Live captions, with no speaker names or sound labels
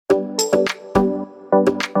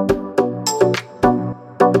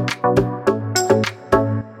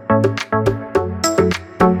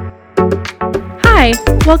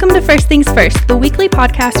Welcome to First Things First, the weekly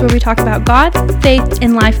podcast where we talk about God, faith,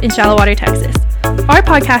 and life in Shallowater, Texas. Our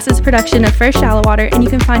podcast is a production of First Shallowater, and you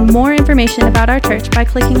can find more information about our church by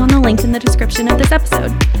clicking on the link in the description of this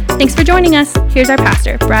episode. Thanks for joining us. Here's our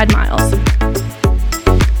pastor, Brad Miles.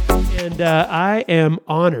 And I am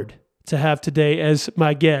honored to have today as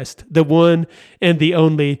my guest, the one and the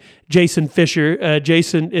only Jason Fisher.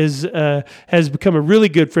 Jason has become a really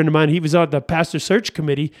good friend of mine. He was on the pastor search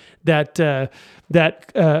committee that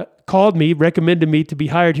called me, recommended me to be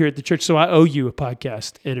hired here at the church. So I owe you a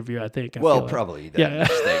podcast interview, I think. Probably that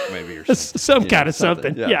mistake maybe or some kind of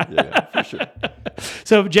something. Yeah, for sure.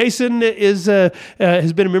 So Jason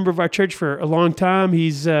has been a member of our church for a long time.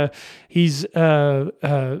 He's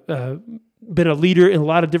been a leader in a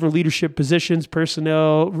lot of different leadership positions.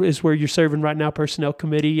 Personnel is where you're serving right now, personnel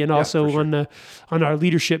committee, and also on our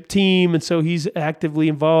leadership team. And so he's actively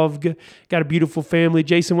involved, got a beautiful family.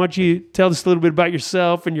 Jason, why don't you tell us a little bit about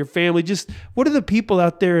yourself and your family? Just what do the people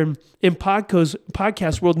out there in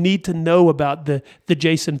podcast world need to know about the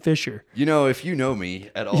Jason Fisher? You know, if you know me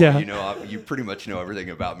at all, you pretty much know everything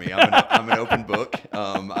about me. I'm an open book.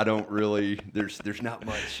 I don't really, there's not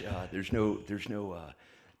much, there's no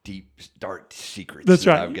deep, dark secrets. That's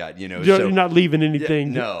right. I've got, you're not leaving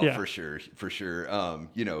anything. For sure.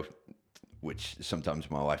 Which sometimes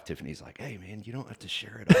my wife Tiffany's like, "Hey man, you don't have to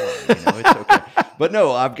share it all. It's okay." But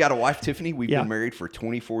no, I've got a wife Tiffany. We've been married for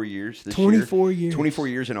 24 years this year. 24 years. 24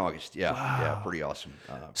 years in August. Yeah. Wow. Yeah, pretty awesome.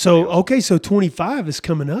 So 25 is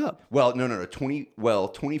coming up. Well, no.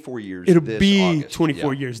 24 years. It'll this be August.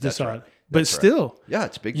 24 years this That's August. Right. But That's still, right. Yeah,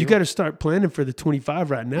 it's a big deal. You got to start planning for the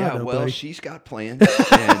 25 right now. Yeah, buddy. She's got plans,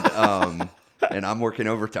 and I'm working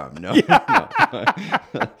overtime. No,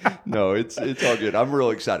 no, it's all good. I'm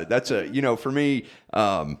real excited. That's for me.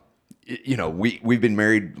 We've been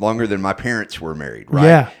married longer than my parents were married, right?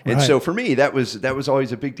 Yeah, and so for me, that was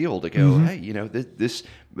always a big deal to go. Mm-hmm. Hey,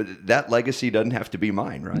 that legacy doesn't have to be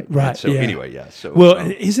mine, right? Right. And so anyway, yeah. So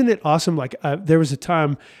isn't it awesome? Like there was a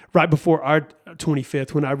time right before our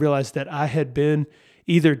 25th when I realized that I had been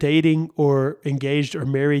either dating or engaged or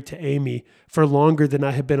married to Amy for longer than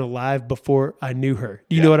I had been alive before I knew her.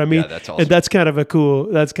 You know what I mean? Yeah, that's awesome. And that's kind of a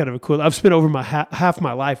cool. I've spent over my half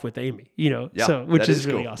my life with Amy. Which is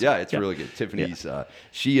really cool. awesome. Yeah, it's really good. Tiffany's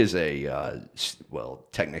she is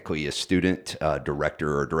technically a student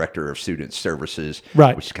director of student services,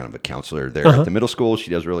 right? Which is kind of a counselor there at the middle school. She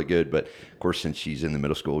does really good, but of course, since she's in the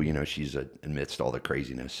middle school, she's amidst all the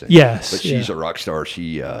craziness. Yes, but she's a rock star.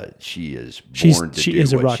 She is born to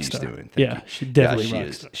do what she's doing. She definitely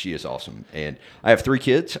is. She is awesome. And I have 3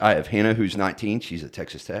 kids. I have Hannah, who's 19. She's at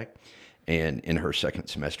Texas Tech and in her second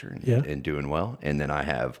semester and doing well. And then I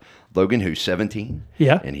have Logan, who's 17.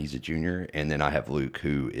 Yeah. And he's a junior. And then I have Luke,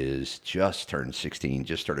 who is just turned 16,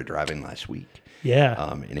 just started driving last week.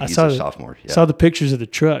 Yeah. And he's a sophomore. Yeah. Saw the pictures of the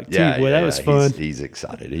truck too. Yeah, that was fun. He's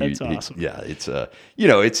excited. That's awesome. It's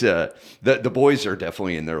the boys are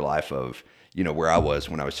definitely in their life of, where I was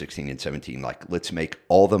when I was 16 and 17, like, let's make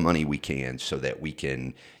all the money we can so that we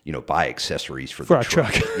can, buy accessories for our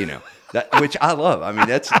truck. Which I love. I mean,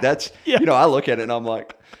 that's I look at it and I'm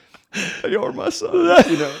like, you're my son,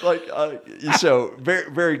 so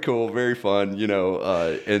very, very cool, very fun,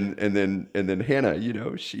 and then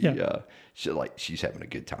Hannah, she's having a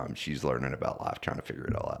good time. She's learning about life, trying to figure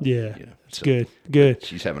it all out. Yeah. It's good.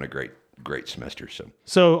 She's having a great semester.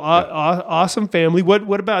 Awesome family. What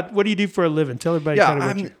do you do for a living? Tell everybody.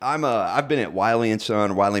 I've been at Wiley &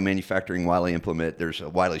 Son, Wiley Manufacturing, Wiley Implement. There's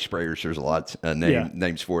Wiley Sprayers. There's a lot of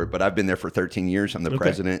names for it, but I've been there for 13 years. I'm the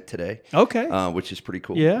president today. Okay. Which is pretty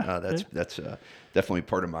cool. Yeah. That's definitely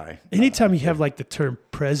part of my. Anytime you have like the term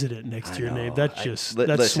president next to your name, that's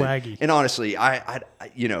swaggy. And honestly,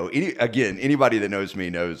 anybody that knows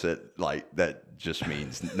me knows that that just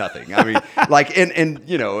means nothing. I mean,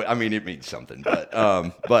 it means something,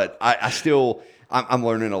 but I still, I'm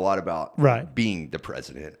learning a lot about being the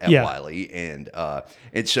president at Wiley, and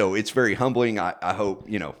so it's very humbling. I hope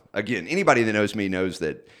again, anybody that knows me knows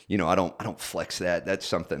that I don't flex that. That's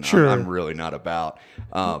something I'm really not about.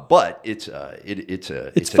 But it's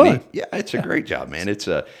fun. It's a great job, man. It's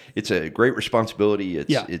a great responsibility.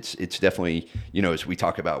 It's definitely as we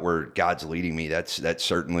talk about where God's leading me. That's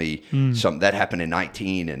certainly something that happened in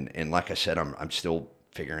 19, and like I said, I'm still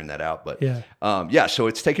figuring that out. But so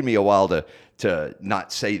it's taken me a while to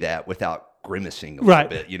not say that without grimacing a little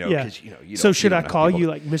bit, because So should I call you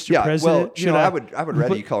like Mr. President? Well, I would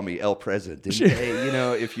rather you call me El Presidente,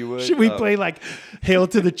 if you would. Should we play like "Hail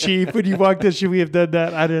to the Chief" when you walked in? Should we have done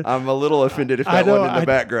that? I'm a little offended if that wasn't in the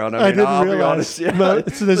background. I mean, I'll be honest. Yeah.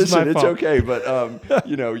 So this is my fault. It's okay, but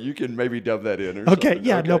you can maybe dub that in. Or okay,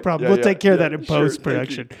 yeah, no problem. We'll take care of that in post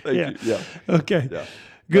production. Thank you. Yeah. Okay. Yeah.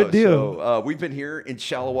 Good deal. So we've been here in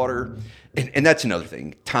Shallow Water, and that's another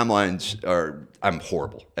thing. Timelines are. I'm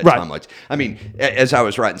horrible at timelines. I mean, as I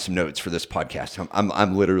was writing some notes for this podcast,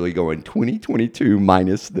 I'm literally going 2022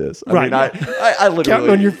 minus this. I mean, I literally counting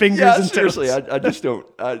on your fingers. Yeah, and seriously, toes.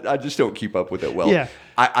 I just don't keep up with it well. Yeah.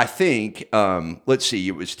 I think let's see,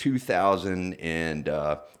 it was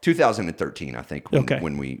 2013. I think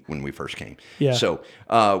when we first came. Yeah. So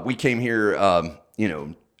we came here.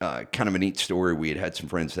 Kind of a neat story. We had some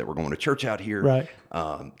friends that were going to church out here. Right.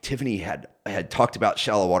 Tiffany had talked about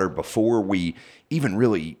Shallow Water before we even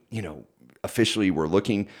really, officially were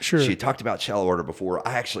looking. Sure. She had talked about Shallow Water before.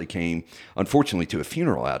 I actually came, unfortunately, to a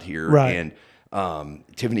funeral out here. Right. And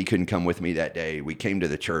Tiffany couldn't come with me that day. We came to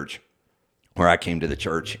the church, or I came to the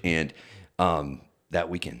church, and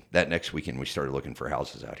that next weekend, we started looking for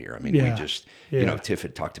houses out here. I mean, we just, Tiff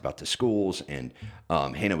had talked about the schools, and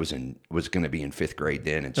Hannah was going to be in 5th grade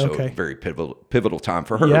then, and so very pivotal time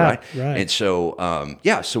for her, right? And so,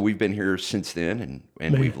 so we've been here since then,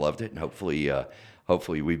 and we've loved it, and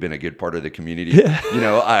hopefully we've been a good part of the community.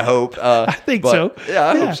 Yeah. I hope. I think so. Yeah,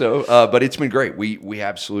 I hope so. But it's been great. We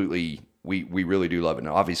absolutely. We really do love it. And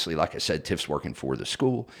obviously, like I said, Tiff's working for the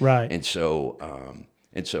school, right? And so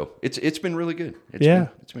it's been really good.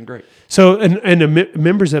 It's been great. So and the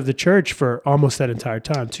members of the church for almost that entire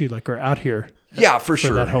time too, like are out here. Yeah, for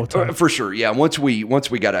sure. That whole time. For sure. Yeah. Once we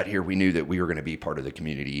got out here, we knew that we were going to be part of the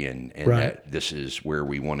community, and that this is where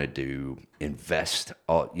we wanted to invest,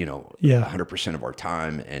 100% of our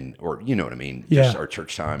time, or you know what I mean, just our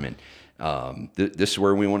church time, and this is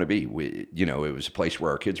where we want to be. It was a place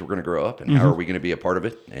where our kids were going to grow up, and how are we going to be a part of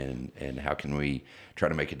it, and how can we try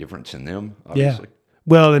to make a difference in them? Obviously. Yeah.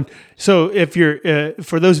 Well, and so if you're,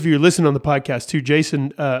 for those of you who listen on the podcast too,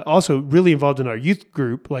 Jason also really involved in our youth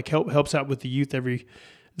group, like helps out with the youth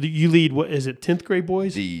you lead, what is it, 10th grade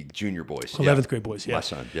boys? The junior boys. 11th grade boys, yeah. My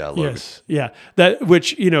son, Logan. Yes, yeah. That,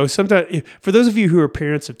 which, sometimes, for those of you who are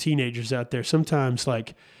parents of teenagers out there, sometimes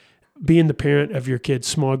like being the parent of your kid's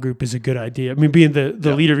small group is a good idea. I mean, being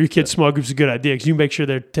the leader of your kid's small group is a good idea because you make sure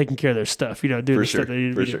they're taking care of their stuff, doing the stuff they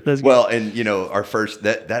need to do. For sure. Well, and our first,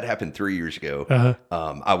 that happened 3 years ago. Uh-huh.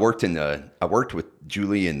 I worked with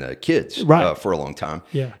Julie and the kids for a long time.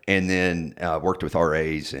 Yeah. And then worked with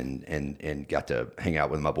RAs and got to hang out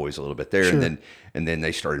with my boys a little bit there. Sure. And then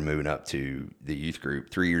they started moving up to the youth group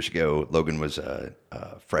 3 years ago. Logan was a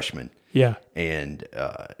freshman. Yeah. And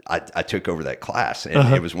I took over that class,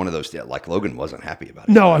 and it was one of those, like, Logan wasn't happy about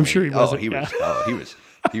it. No, I'm sure he wasn't.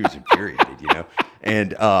 He was infuriated,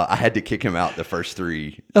 And I had to kick him out the first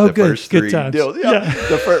three. Good times. Deals. Yeah.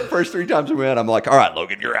 The first 3 times we went, I'm like, all right,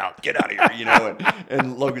 Logan, you're out. Get out of here,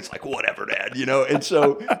 And Logan's like, whatever, Dad, And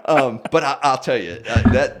so, but I'll tell you,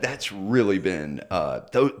 that's really been,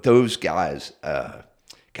 those guys, God,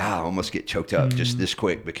 I almost get choked up just this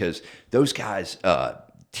quick, because those guys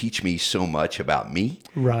teach me so much about me.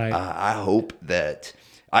 Right. I hope that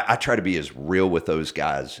I try to be as real with those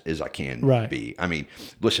guys as I can be. I mean,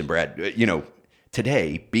 listen, Brad,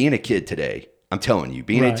 today, being a kid today, I'm telling you,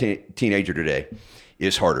 being a teenager today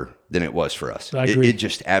is harder than it was for us. I agree. It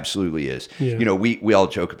just absolutely is. Yeah. We all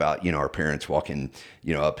joke about, our parents walking,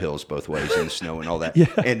 up hills both ways in the snow and all that. Yeah.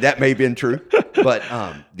 And that may have been true, but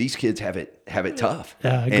these kids have it tough.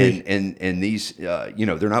 Yeah, I agree. And these,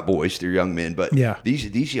 they're not boys, they're young men, but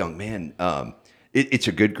these young men, it's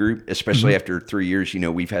a good group, especially after 3 years.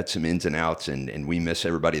 We've had some ins and outs, and we miss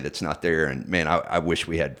everybody that's not there. And man, I wish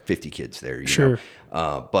we had 50 kids there. Sure.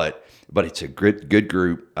 But it's a good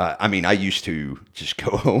group. I mean, I used to just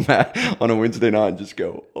go home on a Wednesday night and just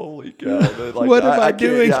go, holy cow! Like, what am I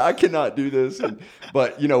doing? Yeah, I cannot do this.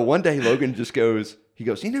 But one day Logan just goes,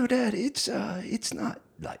 Dad, it's not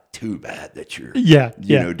like too bad that you're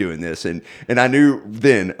doing this, and I knew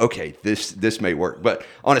then, okay, this may work. But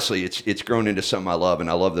honestly, it's grown into something I love, and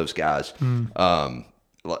I love those guys.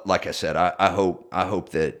 Like I said, I hope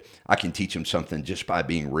that I can teach them something just by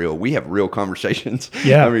being real. We have real conversations.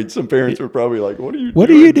 Yeah. I mean, some parents are probably like, what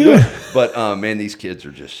are you doing? Yeah. But man, these kids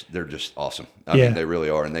are they're just awesome. I mean, they really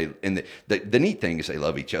are. And the neat thing is they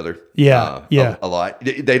love each other. Yeah. A lot.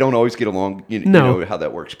 They don't always get along. You know how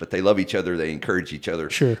that works, but they love each other. They encourage each other.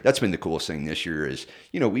 Sure. That's been the coolest thing this year is,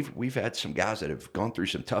 we've had some guys that have gone through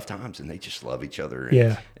some tough times, and they just love each other.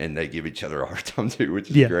 And they give each other a hard time too,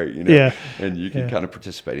 which is great, And you can kind of participate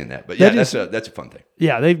participate in that. But that's a fun thing.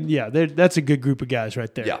 Yeah, that's a good group of guys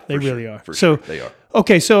right there. Yeah, they really are. For sure, they are.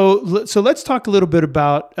 Okay, so let's talk a little bit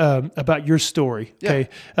about your story. Okay,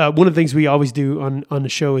 one of the things we always do on the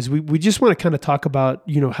show is we just want to kind of talk about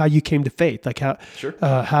how you came to faith, like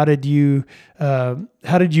how did you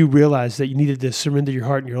realize that you needed to surrender your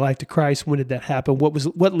heart and your life to Christ? When did that happen?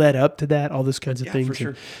 What led up to that? All those kinds of things. For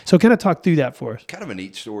sure. So kind of talk through that for us. Kind of a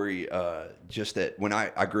neat story. Just that when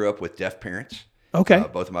I grew up with deaf parents. Okay.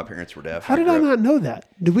 Both of my parents were deaf. How did I not know that?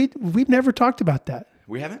 We've never talked about that.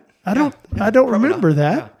 We haven't? I don't remember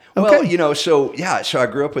that. Yeah. Okay. Well, so I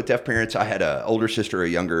grew up with deaf parents. I had an older sister, a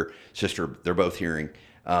younger sister. They're both hearing.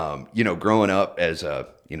 Growing up as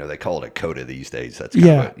they call it a CODA these days. That's kind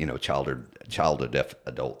of a, child of deaf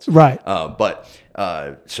adults. Right.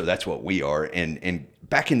 So that's what we are. And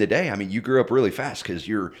back in the day, I mean, you grew up really fast because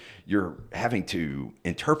you're having to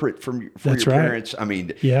interpret for your parents. I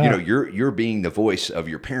mean, you're being the voice of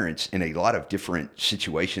your parents in a lot of different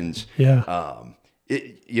situations. Yeah.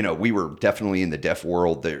 We were definitely in the deaf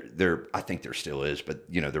world. There, I think there still is, but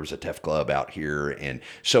there was a deaf club out here, and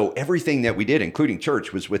so everything that we did, including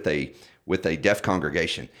church, was with a deaf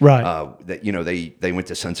congregation. Right. They went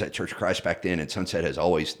to Sunset Church of Christ back then, and Sunset has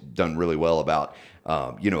always done really well about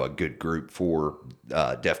a good group for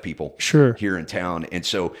deaf people here in town, and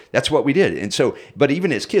so that's what we did. And so, but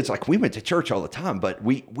even as kids, like we went to church all the time, but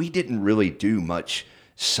we didn't really do much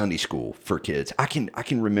Sunday school for kids. I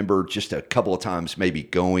can remember just a couple of times maybe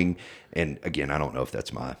going, and again, I don't know if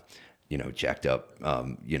that's my, jacked up,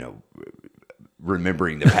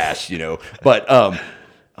 remembering the past, but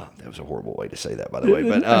that was a horrible way to say that, by the way.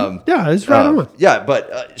 But it's right on. Yeah,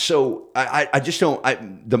 but so I just don't.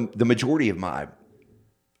 The majority of my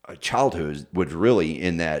childhood was really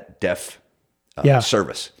in that deaf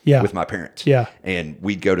service with my parents. Yeah. And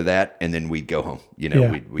we'd go to that and then we'd go home,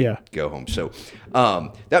 we'd go home. So,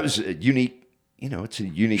 that was a unique, it's a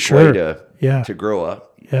unique way to grow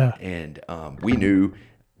up. Yeah. And, we knew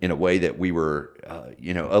in a way that we were,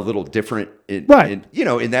 a little different in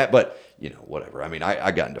that, but whatever. I mean,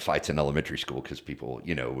 I got into fights in elementary school because people,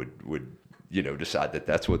 would decide that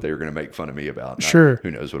that's what they were going to make fun of me about.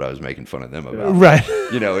 Who knows what I was making fun of them about. Right.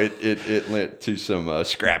 It led to some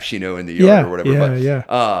scraps, in the yard or whatever.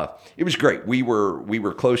 But it was great. We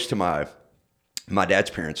were close to my dad's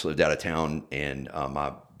parents lived out of town, and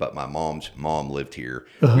but my mom's mom lived here.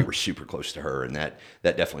 Uh-huh. We were super close to her, and that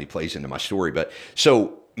definitely plays into my story. But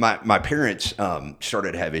so my parents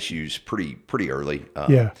started to have issues pretty early.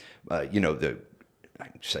 I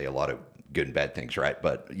can say a lot of good and bad things, right?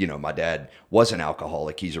 But, my dad was an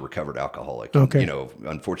alcoholic. He's a recovered alcoholic. Okay. And,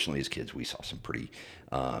 unfortunately, as kids, we saw some pretty,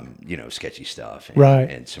 sketchy stuff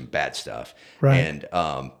and some bad stuff. Right. And,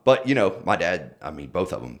 but, my dad, I mean,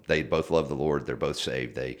 both of them, they both love the Lord. They're both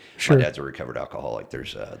saved. My dad's a recovered alcoholic.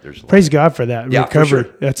 There's praise God for that. Yeah, recovery.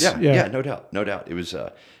 For sure. Yeah, no doubt. It was,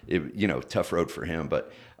 tough road for him,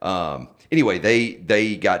 but, anyway,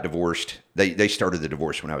 they got divorced. They started the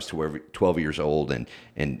divorce when I was 12 years old, and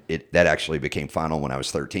that actually became final when I was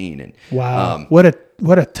 13. And wow, what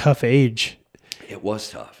a tough age. It was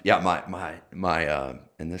tough. Yeah, my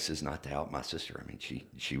and this is not to out my sister. I mean,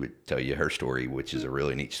 she would tell you her story, which is a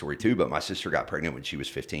really neat story too. But my sister got pregnant when she was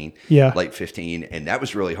 15, late 15, and that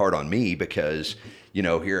was really hard on me because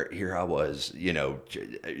here I was,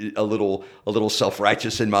 a little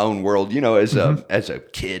self-righteous in my own world, as a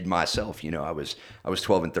kid myself. I was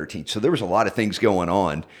 12 and 13, so there was a lot of things going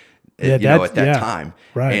on, at that time,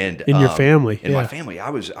 right? And in your family, in my family, I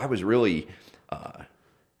was really.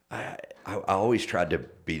 I always tried to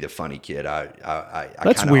be the funny kid.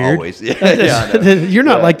 That's weird. Always, You're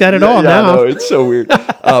not like that at all now. No, it's so weird.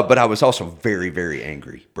 But I was also very, very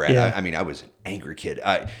angry, Brad. Yeah. I mean, I was an angry kid.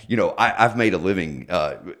 I've made a living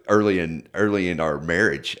early in our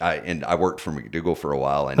marriage. I worked for McDougall for a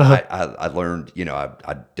while, and I learned.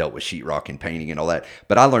 I dealt with sheetrock and painting and all that.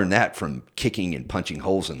 But I learned that from kicking and punching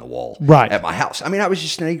holes in the wall at my house. I mean, I was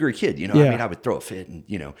just an angry kid. I mean, I would throw a fit and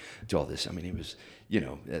do all this. I mean, it was.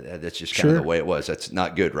 That's just kind of the way it was. That's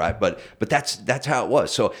not good, right? But that's how it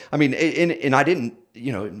was. So I mean, and I didn't,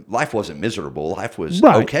 life wasn't miserable. Life was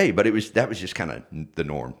okay, but that was just kind of the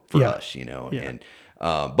norm for us, And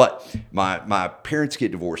but my parents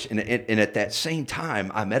get divorced, and at that same time,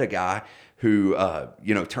 I met a guy who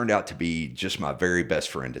turned out to be just my very best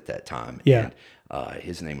friend at that time. Yeah.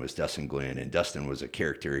 His name was Dustin Glenn, and Dustin was a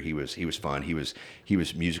character. He was fun. He was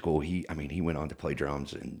musical. He went on to play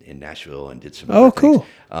drums in Nashville and did some other things.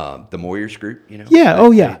 The Moyers group,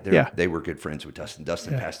 Yeah. They were good friends with Dustin.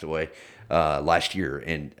 Dustin passed away last year,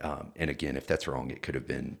 and again, if that's wrong, it could have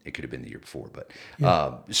been the year before. But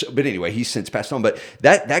but anyway, he's since passed on. But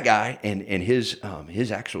that guy and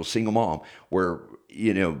his actual single mom were,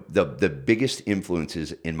 the biggest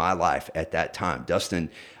influences in my life at that time. Dustin,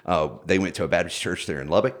 they went to a Baptist church there in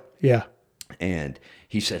Lubbock. Yeah. And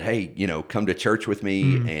he said, hey, come to church with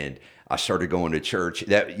me. And I started going to church.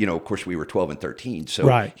 That, of course, we were 12 and 13. So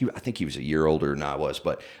I think he was a year older than I was.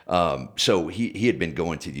 But so he had been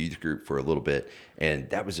going to the youth group for a little bit. And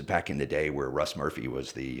that was back in the day where Russ Murphy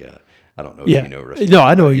was the I don't know if you know Russ. No,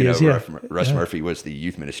 I know he is. Russ Murphy was the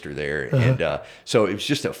youth minister there, and so it was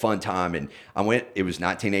just a fun time. And I went. It was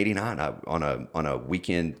 1989 on a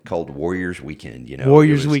weekend called Warriors Weekend.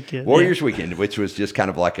 Warriors Weekend, Weekend, which was just kind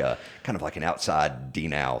of like an outside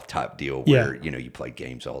D-Now type deal where you played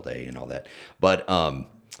games all day and all that. But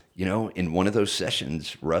in one of those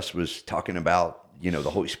sessions, Russ was talking about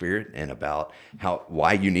the Holy Spirit and about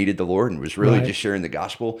why you needed the Lord, and was really just sharing the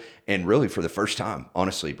gospel. And really, for the first time,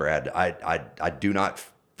 honestly, Brad, I do not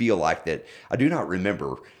feel like that. I do not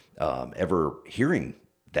remember ever hearing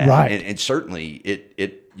that. Right. And certainly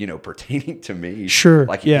it pertaining to me. Sure.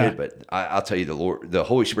 Like you did. But I'll tell you, the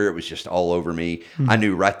Holy Spirit was just all over me. I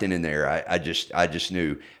knew right then and there. I just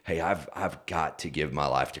knew, hey, I've got to give my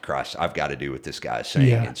life to Christ. I've got to do what this guy's saying.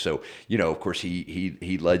 Yeah. And so, of course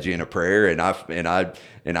he led you in a prayer, and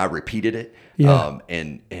I repeated it. Yeah.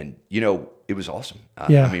 And it was awesome.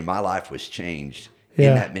 My life was changed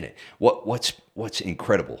Yeah. in that minute. What's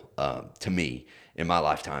incredible to me in my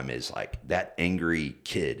lifetime is like that angry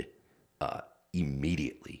kid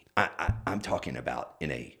immediately. I'm talking about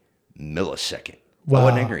in a millisecond. Wow. I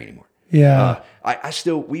wasn't angry anymore. Yeah.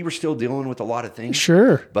 We were still dealing with a lot of things.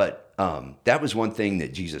 Sure. But that was one thing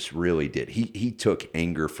that Jesus really did. He took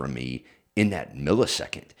anger from me in that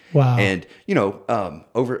millisecond. Wow. And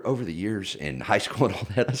over the years in high school and all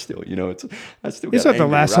that, I still It's got not angry, the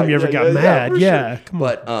last time right? you ever got mad. Yeah.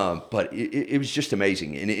 Sure. But it was just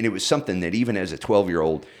amazing, and it was something that even as a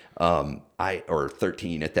 12-year-old, or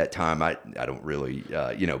 13 at that time, I don't really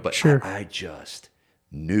but Sure. I just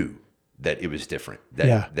knew that it was different.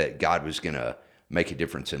 That God was gonna make a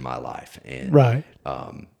difference in my life, and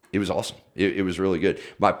it was awesome. It was really good.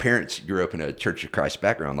 My parents grew up in a Church of Christ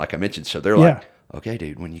background, like I mentioned, so they're like, okay,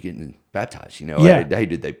 dude, when you getting baptized, hey,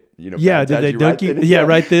 did they, did they dunk you?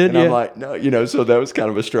 Right then. And I'm like, no, so that was kind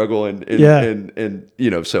of a struggle, and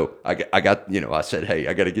so I got, I said, hey,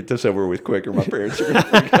 I got to get this over with quick, or my parents are going to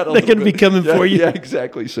freak out. They're going to be coming for you. Yeah,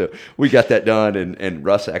 exactly. So we got that done, and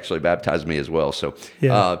Russ actually baptized me as well. So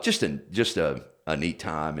just a neat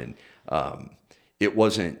time, and it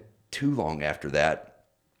wasn't too long after that.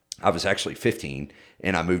 I was actually 15,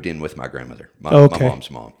 and I moved in with my grandmother, my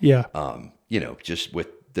mom's mom. Yeah. Just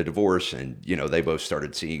with the divorce, and they both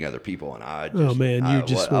started seeing other people, and I just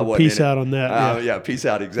peace out on that. Peace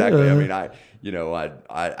out, exactly. I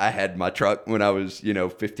had my truck when I was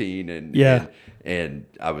 15, and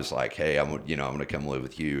I was like, hey, I'm going to come live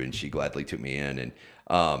with you, and she gladly took me in, and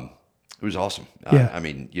it was awesome.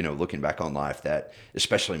 Looking back on life, that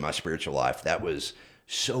especially my spiritual life, that was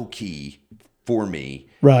so key for me.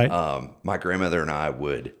 Right. My grandmother and I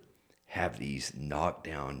would have these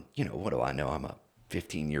knockdown, what do I know? I'm a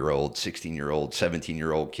 15-year-old, 16-year-old,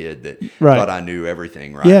 17-year-old kid that thought I knew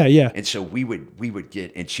everything, right? Yeah. And so we would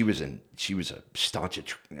get, and she was a staunch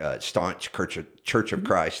Church of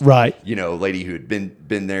Christ, right? Lady who had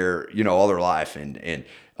been there, all her life, and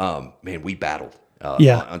man, we battled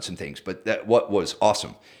on some things. But what was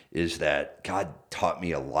awesome is that God taught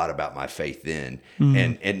me a lot about my faith then,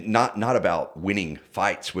 and not about winning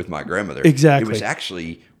fights with my grandmother. Exactly. It was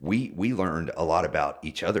actually, we learned a lot about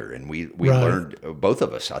each other, and we learned, both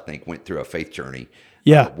of us, I think, went through a faith journey.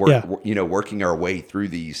 Working our way through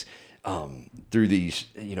these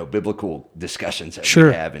biblical discussions that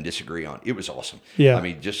we have and disagree on. It was awesome. Yeah.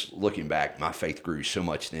 Just looking back, my faith grew so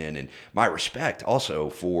much then, and my respect also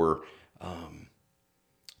for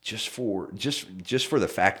just for the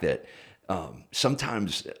fact that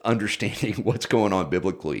sometimes understanding what's going on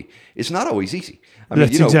biblically is not always easy.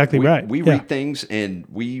 That's exactly right. We read things, and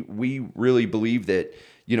we really believe that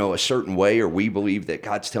a certain way, or we believe that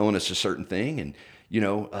God's telling us a certain thing, and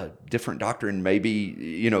a different doctrine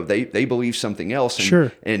maybe they believe something else.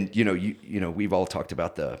 And, and we've all talked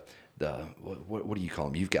about the what do you call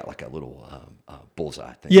them? You've got like a little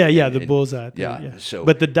bullseye thing. Yeah, the bullseye thing. Yeah. So,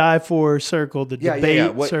 but the die for circle, the debate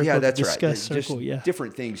circle, that's the discuss right. circle, Just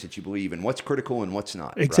different things that you believe in, what's critical and what's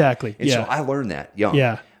not. Exactly. Right? And so I learned that young.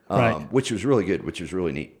 Yeah. Right. Which was really good, which was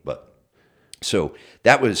really neat. But so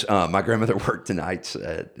that was my grandmother worked the nights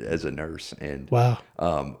as a nurse, and wow.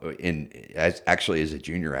 Actually as a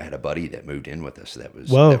junior, I had a buddy that moved in with us that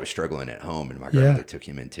was struggling at home, and my grandmother took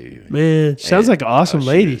him in too. Man, sounds like an awesome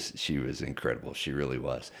lady. She was incredible. She really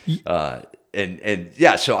was. And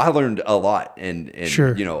yeah, so I learned a lot and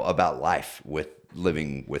sure. About life with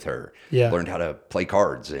living with her. Yeah. Learned how to play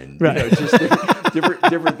cards and just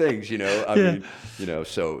different things. I mean,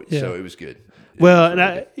 so it was good. Well,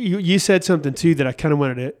 and you said something too that I kind of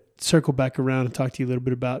wanted to circle back around and talk to you a little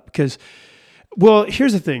bit about because, well,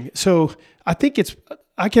 here's the thing. So I think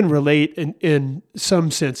I can relate in some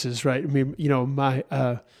senses, right? I mean,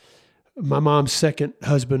 my mom's second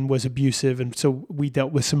husband was abusive, and so we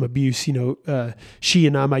dealt with some abuse. She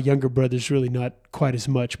and I, my younger brother's really not quite as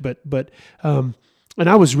much, but and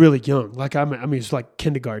I was really young. Like it was like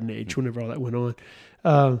kindergarten age whenever all that went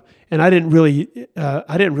on, and I didn't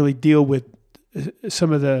really deal with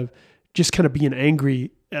some of the just kind of being angry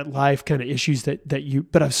at life kind of issues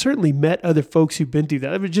but I've certainly met other folks who've been through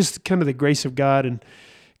that. It was just kind of the grace of God and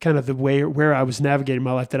kind of the way where I was navigating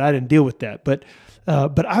my life that I didn't deal with that. But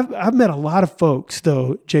I've met a lot of folks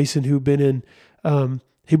though, Jason, who've been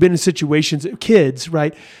in situations, kids,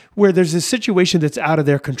 right, where there's a situation that's out of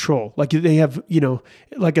their control. Like they have,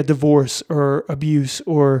 like a divorce or abuse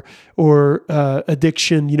or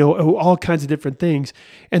addiction, all kinds of different things.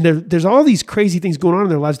 And there's all these crazy things going on in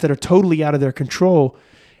their lives that are totally out of their control.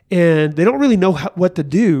 And they don't really know what to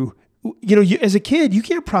do. As a kid, you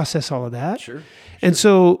can't process all of that. Sure. And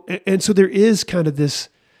so there is kind of this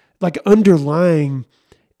like underlying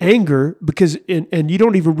anger because and you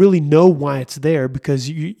don't even really know why it's there because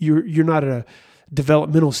you're not at a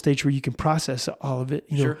developmental stage where you can process all of it.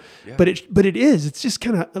 Sure. Yeah. But it's just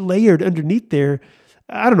kind of layered underneath there.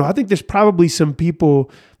 I don't know. I think there's probably some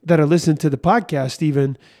people that are listening to the podcast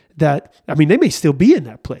even that, I mean, they may still be in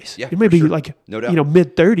that place. Yeah, it may be sure. like, no doubt.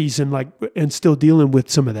 mid-30s and still dealing with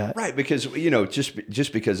some of that. Right, because,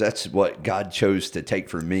 just because that's what God chose to take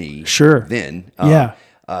from me. Sure. Then. Yeah.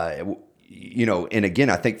 And again,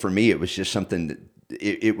 I think for me, it was just something that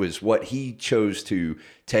it was what he chose to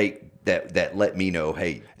take that let me know,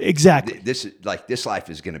 hey, exactly. This life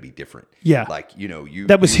is going to be different. Yeah.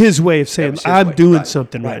 That was his way of saying, I'm doing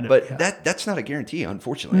something right now. But that's not a guarantee,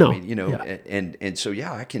 unfortunately. No. I mean, and so,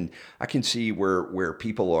 yeah, I can see where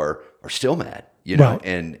people are still mad, right.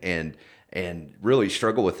 and really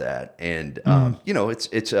struggle with that. And,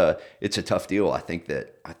 it's a tough deal. I think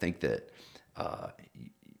that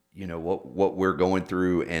what we're going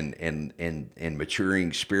through and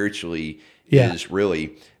maturing spiritually is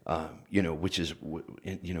really, which is,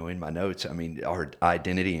 in my notes, I mean, our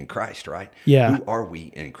identity in Christ, right? Yeah. Who are we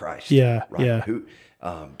in Christ? Yeah. Right. Yeah. Who,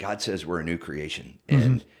 God says we're a new creation,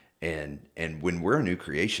 and when we're a new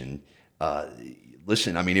creation,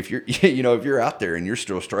 listen, I mean, if you're, if you're out there and you're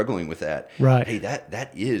still struggling with that, right. Hey,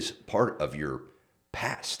 that is part of your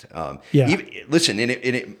past. Yeah. Listen, and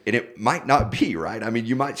it might not be right. I mean,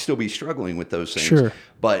 you might still be struggling with those things, sure.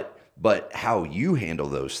 But how you handle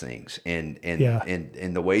those things and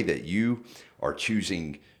the way that you are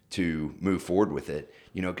choosing to move forward with it,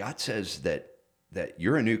 God says that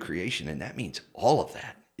you're a new creation, and that means all of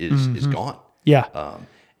that is gone. Yeah.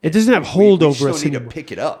 It doesn't have hold over us anymore. Need to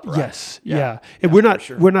pick it up, right? Yes, yeah. And we're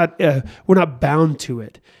not bound to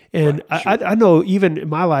it. And right, I know even in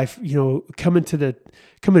my life, coming to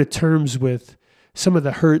terms with some of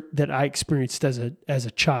the hurt that I experienced as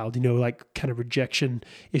a child, like kind of rejection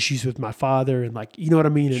issues with my father and like, what I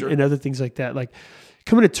mean, sure. and other things like that, like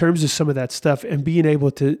coming to terms with some of that stuff and being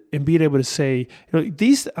able to say,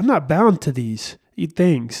 I'm not bound to these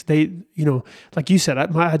things. They, like you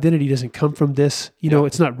said, my identity doesn't come from this,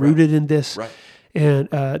 it's not rooted in this. Right. And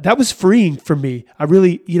that was freeing for me. I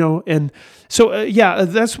really, and so,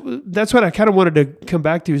 that's what I kind of wanted to come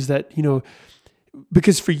back to is that,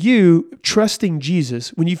 because for you, trusting Jesus,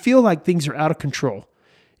 when you feel like things are out of control,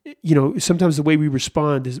 sometimes the way we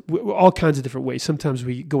respond is all kinds of different ways. Sometimes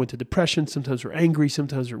we go into depression, sometimes we're angry,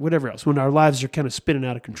 sometimes we're whatever else, when our lives are kind of spinning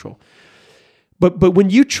out of control. But when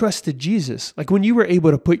you trusted Jesus, like when you were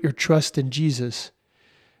able to put your trust in Jesus,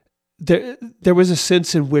 there was a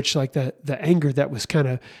sense in which like the anger that was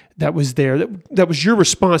there, that was your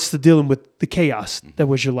response to dealing with the chaos that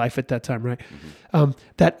was your life at that time, right? Mm-hmm.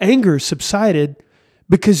 That anger subsided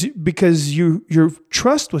because your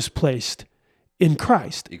trust was placed in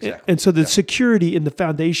Christ. Exactly. And so the security and the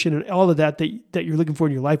foundation and all of that you're looking for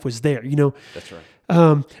in your life was there, That's right.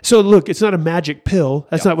 So look, it's not a magic pill.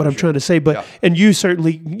 That's not what I'm trying to say, but, and you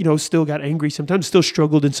certainly, still got angry sometimes, still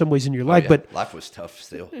struggled in some ways in your life, but life was tough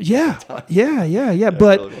still. Yeah. But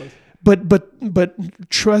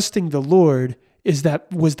trusting the Lord was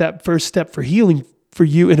that first step for healing for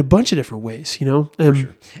you in a bunch of different ways, For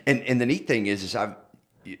sure. And the neat thing is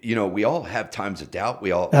we all have times of doubt.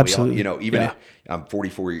 Absolutely. I'm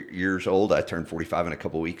 44 years old. I turned 45 in a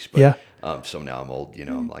couple of weeks, but so now I'm old,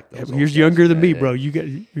 I'm like those you're younger than me, bro.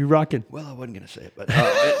 You're rocking. Well, I wasn't going to say it, but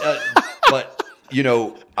but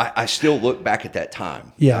I still look back at that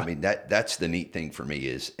time. Yeah. I mean, that's the neat thing for me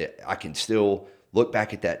is I can still look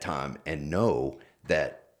back at that time and know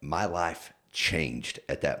that my life changed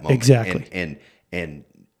at that moment. Exactly.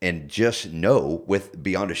 And just know with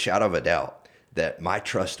beyond a shadow of a doubt that my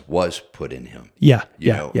trust was put in him. Yeah.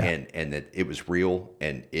 And that it was real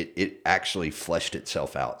and it actually fleshed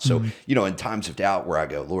itself out. So, in times of doubt where I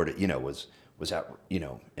go, Lord, was that,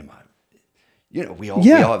 am I, we all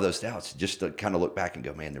have those doubts, just to kind of look back and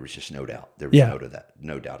go, man, there was just no doubt. There was no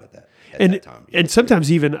doubt of that at that time. And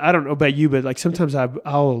sometimes even, I don't know about you, but like sometimes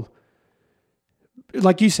I'll,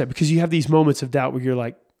 like you said, because you have these moments of doubt where you're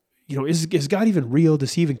like, is God even real?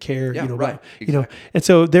 Does he even care? Yeah, right. About, Exactly. And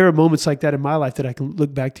so there are moments like that in my life that I can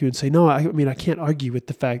look back to and say, no, I can't argue with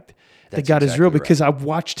the fact that God is real because I've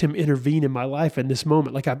watched him intervene in my life in this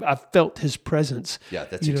moment. Like I've felt his presence. Yeah,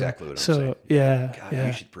 that's exactly what I'm saying. Yeah. God,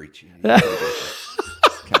 you should preach.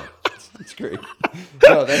 It's great.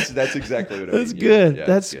 No, that's exactly what I mean. That's good. Yeah,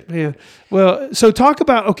 that's good. Man. Well, so talk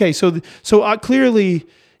about, so clearly,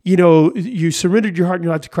 you surrendered your heart and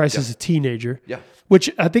your life to Christ as a teenager. Yeah. Which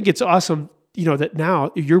I think it's awesome, that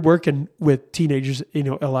now you're working with teenagers, a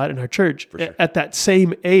lot in our church at that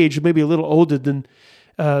same age, maybe a little older than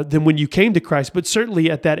when you came to Christ, but certainly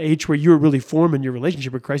at that age where you were really forming your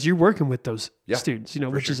relationship with Christ, you're working with those students,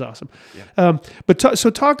 which is awesome. Yeah. So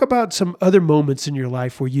talk about some other moments in your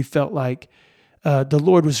life where you felt like the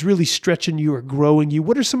Lord was really stretching you or growing you.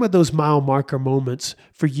 What are some of those mile marker moments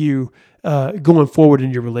for you going forward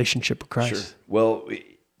in your relationship with Christ? Sure. Well,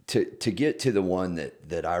 to get to the one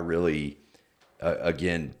that I really,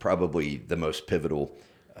 again, probably the most pivotal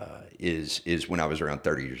is when I was around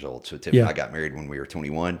 30 years old. So Tiff and I got married when we were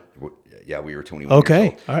 21. Yeah, we were 21 Okay.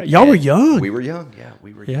 years old. All right. Y'all were young. We were young. Yeah,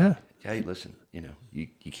 we were young. Hey, listen, you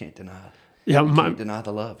can't deny it. Yeah, you can't deny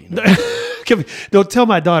the love. Don't tell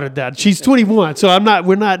my daughter that. She's 21, so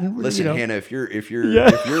we're not. Listen, Hannah, if you're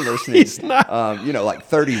listening, like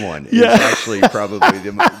 31 is actually probably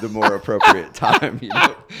the more appropriate time.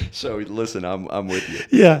 So listen, I'm with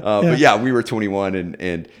you. But we were 21,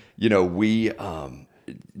 and we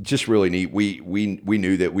just really neat. We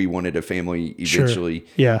knew that we wanted a family eventually. Sure.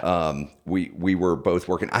 Yeah. We were both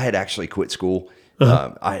working. I had actually quit school.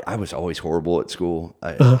 I was always horrible at school,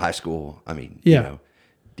 high school. I mean,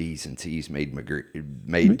 D's and T's made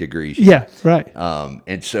degrees. Yeah, right.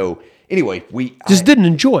 And so anyway, I didn't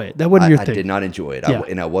enjoy it. That wasn't your thing. I did not enjoy it, Yeah.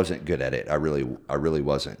 and I wasn't good at it. I really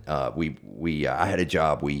wasn't. I had a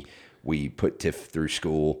job. We put Tiff through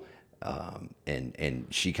school. And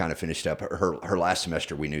she kind of finished up her last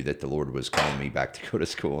semester. We knew that the Lord was calling me back to go to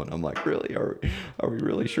school, and I'm like, really? Are we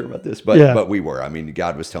really sure about this? But we were. I mean,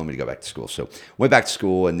 God was telling me to go back to school, so went back to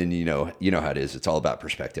school, and then you know how it is. It's all about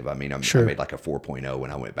perspective. I mean, I made like a 4.0 when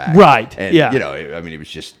I went back, right? And I mean, it was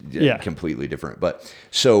just completely different. But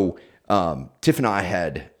so Tiff and I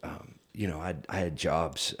had, I had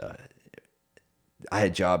jobs. I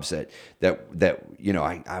had jobs that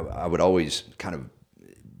I would always kind of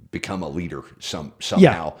become a leader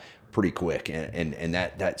somehow pretty quick. And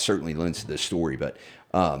that certainly lends to the story. But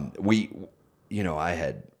I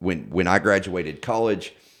had, when I graduated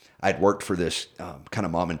college, I'd worked for this kind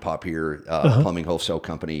of mom and pop here, plumbing wholesale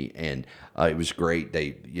company, and it was great.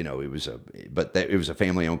 It was a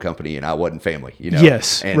family owned company, and I wasn't family.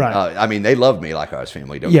 Yes, and, right. I mean, they loved me like I was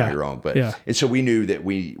family. Don't get me wrong, but and so we knew that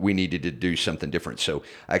we needed to do something different. So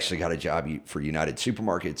I actually got a job for United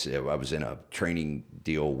Supermarkets. I was in a training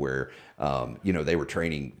deal where they were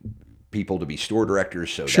training people to be store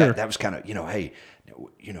directors. So that was kind of hey.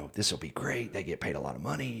 This will be great. They get paid a lot of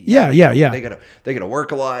money. Yeah. They gotta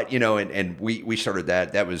work a lot, and we started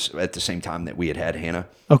that. That was at the same time that we had Hannah.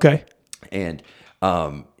 Okay. And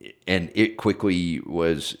it quickly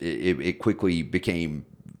became,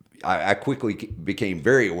 I quickly became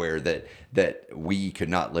very aware that we could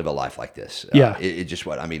not live a life like this. Yeah. It just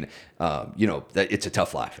what I mean. That it's a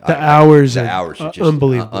tough life. The hours are just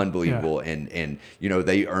unbelievable, Yeah. and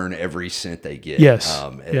they earn every cent they get. Yes.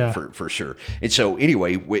 For sure. And so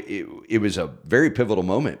anyway, it was a very pivotal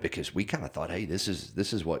moment because we kind of thought, hey, this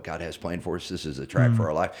is what God has planned for us. This is a track for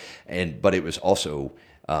our life, but it was also.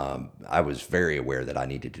 I was very aware that I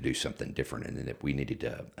needed to do something different, and that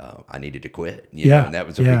I needed to quit. And that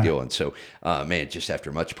was a big deal. And so, just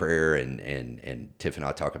after much prayer and Tiff and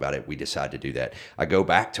I talk about it, we decided to do that. I go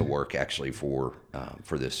back to work actually for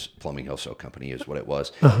this plumbing wholesale company is what it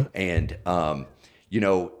was, and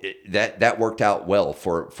that worked out well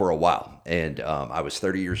for a while. And I was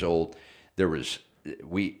 30 years old. It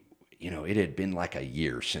had been like a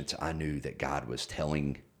year since I knew that God was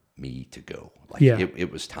telling me to go.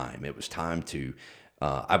 It was time. It was time to.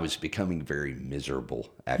 I was becoming very miserable.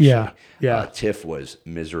 Actually, Tiff was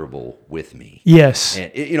miserable with me. Yes,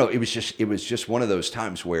 and it was just one of those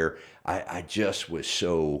times where I just was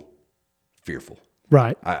so fearful.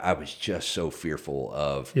 Right. I was just so fearful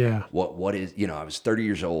of what is. I was 30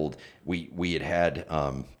 years old. We had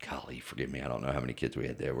golly, forgive me. I don't know how many kids we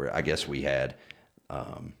had there. I guess we had.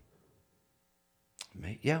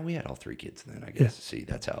 We had all 3 kids then, I guess. Yeah. See,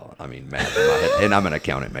 that's how, math in my head. And I'm an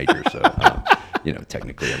accountant major, so,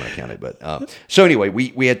 technically I'm an accountant. But, so anyway,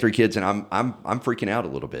 we had 3 kids, and I'm freaking out a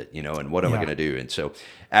little bit, and what am I going to do? And so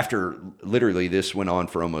after literally this went on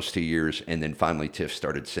for almost 2 years, and then finally Tiff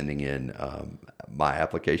started sending in my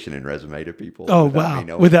application and resume to people. Oh, wow.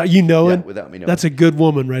 Without you knowing? Yeah, without me knowing. That's a good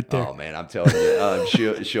woman right there. Oh, man, I'm telling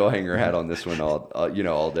you, she'll hang her hat on this one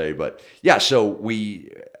all day. But, yeah, so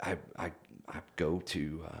I go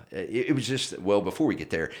to it was just before we get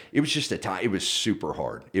there, it was just a time. It was super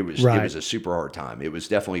hard. It was a super hard time. It was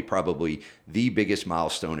definitely probably the biggest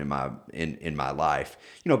milestone in my life,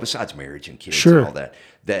 besides marriage and kids and all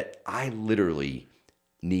that I literally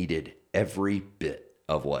needed every bit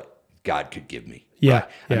of what God could give me. Right?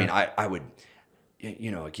 I would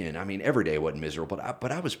every day I wasn't miserable,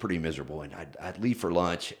 but I was pretty miserable, and I'd leave for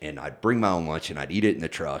lunch, and I'd bring my own lunch, and I'd eat it in the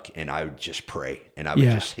truck, and I would just pray, and I would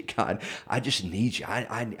just say, God, I just need you.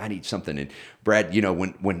 I need something. And Brad,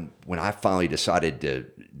 when I finally decided to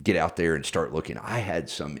get out there and start looking, I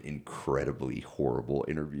had some incredibly horrible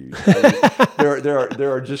interviews. There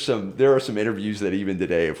are some interviews that even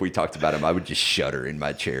today, if we talked about them, I would just shudder in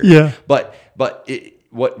my chair. Yeah. But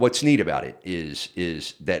what's neat about it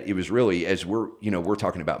is that it was really, as we're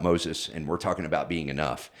talking about Moses and we're talking about being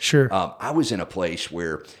enough. Sure. I was in a place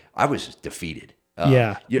where I was defeated.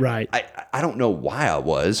 Right. I don't know why I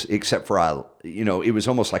was, except for it was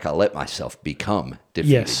almost like I let myself become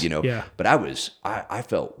defeated. Yes. But I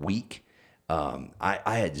felt weak. I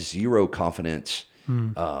had zero confidence.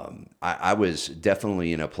 I was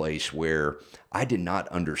definitely in a place where I did not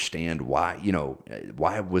understand why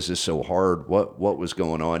was this so hard? What was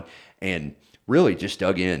going on? And really just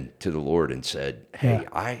dug in to the Lord and said, hey,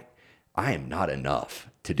 I am not enough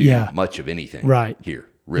to do much of anything here.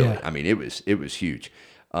 Really. Yeah. It was huge.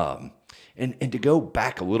 And to go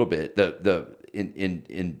back a little bit,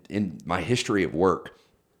 in my history of work,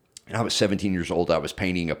 and I was 17 years old. I was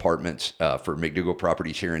painting apartments for McDougall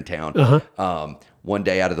Properties here in town. One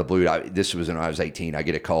day out of the blue, this was when I was 18, I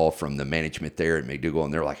get a call from the management there at McDougall,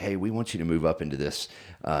 and they're like, hey, we want you to move up into this,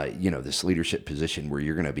 this leadership position where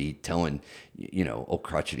you're going to be telling, old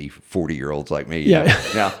crotchety 40-year-olds like me,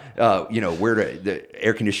 now, where the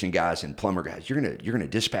air conditioning guys and plumber guys, you're going to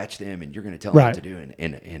dispatch them, and you're going to tell them what to do.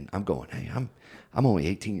 And I'm going, hey, I'm only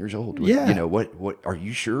 18 years old. Yeah. What are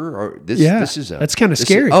you sure? Or this is that's kind of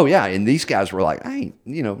scary. And these guys were like, I ain't,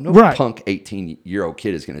 no punk 18-year-old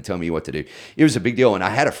kid is going to tell me what to do. It was a big deal. And I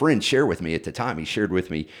had a friend share with me at the time. He shared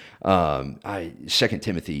with me 2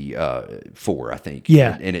 Timothy 4, I think.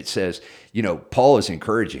 Yeah. And it says, Paul is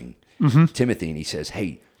encouraging Timothy, and he says,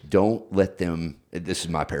 hey, don't let them, this is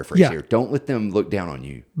my paraphrase here, don't let them look down on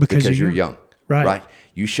you because you're young. Right.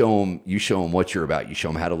 You show them what you're about. You show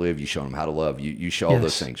them how to live. You show them how to love. You show all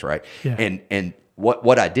those things, right? Yeah. And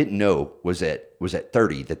what I didn't know was at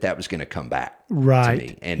 30 that was going to come back to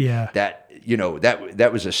me. And that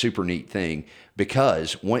was a super neat thing,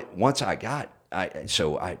 because once I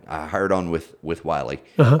hired on with Wiley.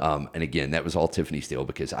 And again, that was all Tiffany's deal,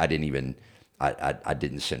 because I didn't even. I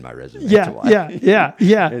didn't send my resume to Wiley.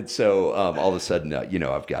 Yeah. And so all of a sudden,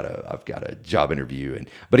 I've got a job interview,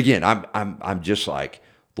 but again, I'm just like,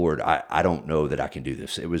 Lord, I don't know that I can do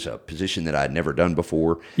this. It was a position that I'd never done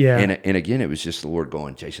before. Yeah. And again, it was just the Lord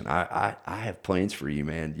going, Jason, I have plans for you,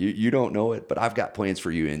 man. You don't know it, but I've got plans for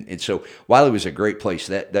you. And so while it was a great place,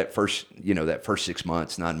 that first 6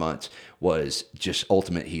 months, 9 months was just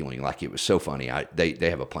ultimate healing. Like, it was so funny. They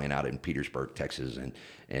have a plant out in Petersburg, Texas,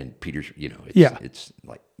 and Peters, it's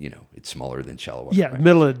like, it's smaller than Shallowater. Yeah, right?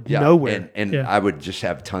 Middle of nowhere. And I would just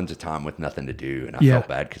have tons of time with nothing to do, and I felt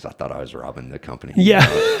bad because I thought I was robbing the company. Yeah.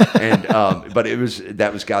 And but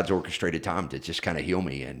that was God's orchestrated time to just kind of heal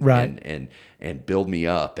me and build me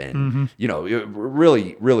up, and it,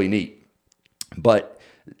 really, really neat. But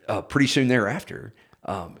pretty soon thereafter,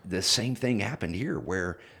 the same thing happened here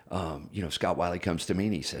where Scott Wiley comes to me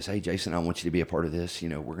and he says, "Hey, Jason, I want you to be a part of this.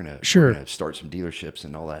 We're gonna start some dealerships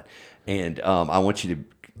and all that, and I want you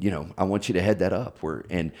to head that up."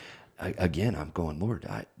 Again, I'm going, Lord,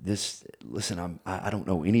 I don't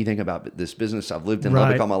know anything about this business. I've lived in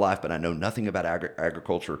Lubbock all my life, but I know nothing about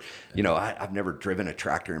agriculture. I've never driven a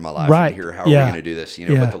tractor in my life. Right. Here, how are we going to do this?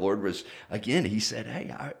 But the Lord was, again, he said,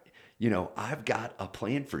 "Hey, I've got a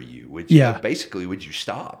plan for you, which basically, would you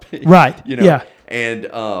stop?" Right. And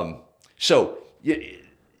so,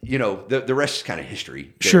 the rest is kind of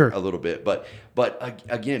history a little bit. But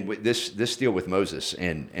again, with this deal with Moses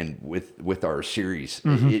and with our series,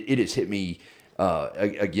 it has hit me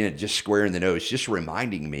again, just square in the nose, just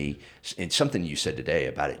reminding me, and something you said today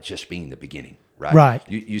about it just being the beginning. Right. Right.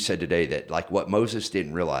 You said today that, like, what Moses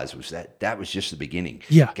didn't realize was that was just the beginning.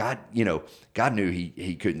 Yeah. God knew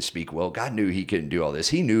he couldn't speak well. God knew he couldn't do all this.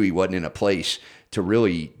 He knew he wasn't in a place to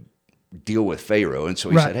really deal with Pharaoh. And so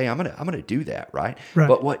he said, "Hey, I'm going to do that." Right.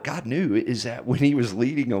 But what God knew is that when he was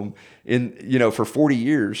leading them in, for 40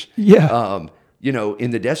 years,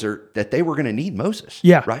 in the desert, that they were going to need Moses.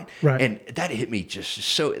 Yeah. Right. And that hit me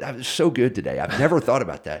that was so good today. I've never thought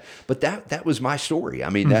about that, but that was my story. I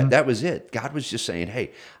mean, that was it. God was just saying,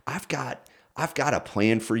 "Hey, I've got a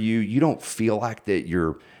plan for you. You don't feel like that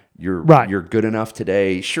you're good enough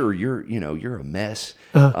today. Sure. You're a mess.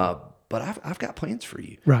 But I've got plans for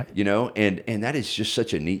you." Right. And that is just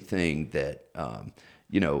such a neat thing that,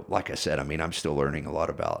 like I said, I mean, I'm still learning a lot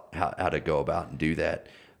about how to go about and do that.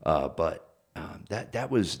 But that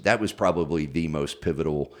was probably the most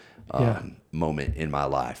pivotal moment in my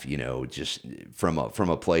life, just from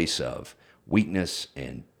a place of weakness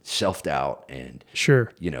and self-doubt and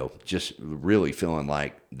just really feeling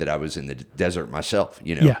like that I was in the desert myself,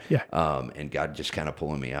 and God just kind of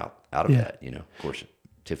pulling me out of that, of course.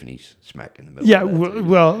 Tiffany's smack in the middle. Yeah, of that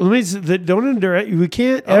well, we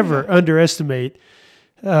can't ever underestimate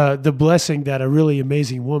the blessing that a really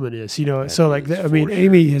amazing woman is.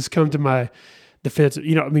 Amy has come to my defense.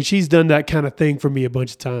 She's done that kind of thing for me a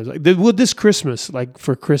bunch of times. Like, this Christmas, like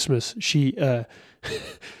for Christmas, she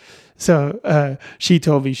she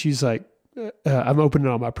told me, she's like, I'm opening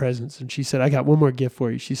all my presents, and she said, "I got one more gift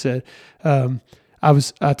for you." She said,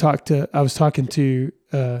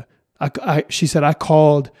 she said, "I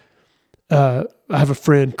called, I have a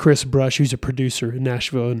friend, Chris Brush, who's a producer in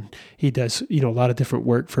Nashville, and he does, a lot of different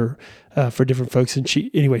work for different folks." And she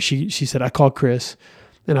said, "I called Chris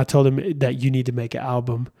and I told him that you need to make an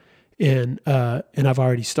album. And I've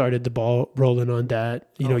already started the ball rolling on that.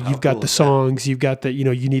 You've got the songs, you've got the,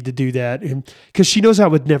 you need to do that." And because she knows I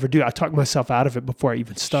would never do it. I talk myself out of it before I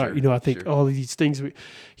even start. I think all of these things, we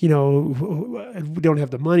don't have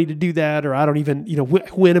the money to do that, or I don't even,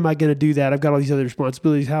 when am I going to do that? I've got all these other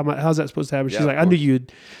responsibilities. How's that supposed to happen? She's like, "I knew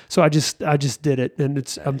you'd." So I just did it,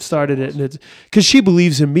 and started it, and it's because she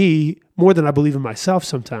believes in me more than I believe in myself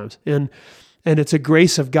sometimes. And it's a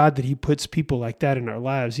grace of God that he puts people like that in our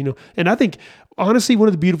lives, And I think, honestly, one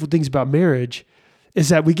of the beautiful things about marriage is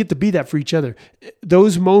that we get to be that for each other.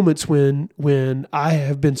 Those moments when I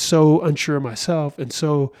have been so unsure of myself and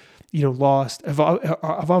so, lost, have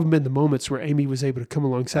often been the moments where Amy was able to come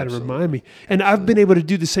alongside and remind me. And I've been able to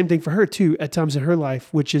do the same thing for her, too, at times in her life,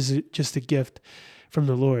 which is just a gift from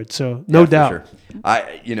the Lord. So, no doubt.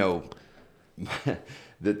 Sure.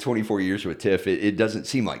 The 24 years with Tiff, it doesn't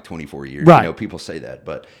seem like 24 years. Right. People say that,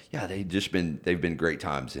 but yeah, they've been great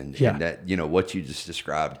times, and that what you just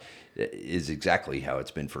described is exactly how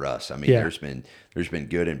it's been for us. I mean, there's been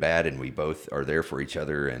good and bad, and we both are there for each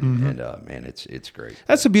other, and man, it's great.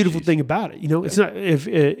 That's the beautiful thing about it. It's not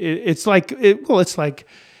it's like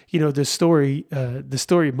the story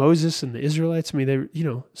of Moses and the Israelites. I mean,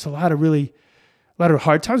 it's a lot of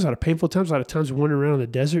hard times, a lot of painful times, a lot of times wandering around in the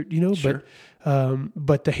desert, Sure.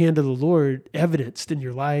 But the hand of the Lord evidenced in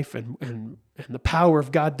your life, and the power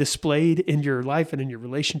of God displayed in your life and in your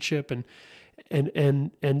relationship, and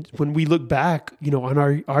when we look back,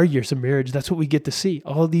 on our years of marriage, that's what we get to see,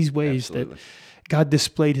 all these ways Absolutely. that God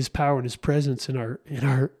displayed His power and His presence in our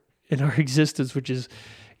existence, which is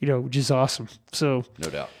awesome. So no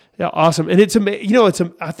doubt. Yeah, awesome. And it's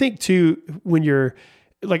I think too, when you're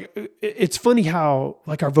like, it's funny how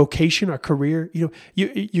like our vocation, our career,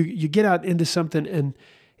 you get out into something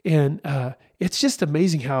and it's just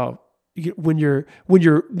amazing how when you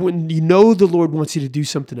know the Lord wants you to do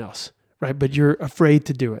something else, right? But you're afraid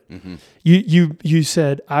to do it. Mm-hmm. You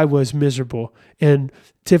said I was miserable and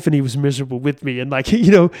Tiffany was miserable with me. And like,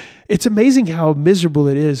 it's amazing how miserable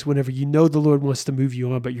it is whenever you know the Lord wants to move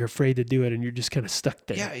you on, but you're afraid to do it and you're just kind of stuck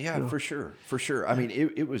there. Yeah, for sure. I mean,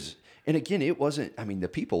 it was, and again, it wasn't, I mean, the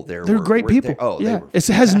people there were great people. Yeah. It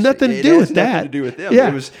has nothing to do with that. Nothing to do with them.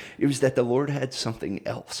 Yeah. It was that the Lord had something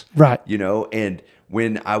else. Right. And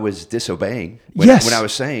when I was disobeying, when I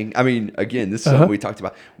was saying, I mean, again, this is something we talked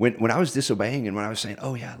about. When I was disobeying and when I was saying,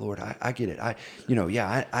 oh yeah, Lord, I get it. I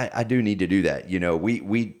do need to do that.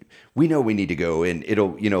 We know we need to go and it'll,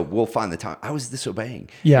 we'll find the time. I was disobeying.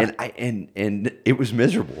 Yeah. And it was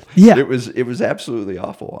miserable. Yeah. It was absolutely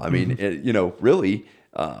awful. I mean, really,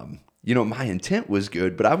 my intent was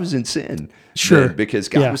good, but I was in sin. Sure. Because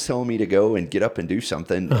God was telling me to go and get up and do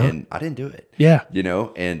something and I didn't do it. Yeah.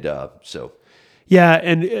 And so. Yeah,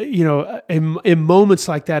 and in moments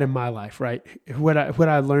like that in my life, right? What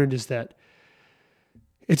I learned is that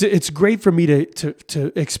it's great for me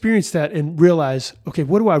to experience that and realize, okay,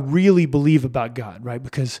 what do I really believe about God, right?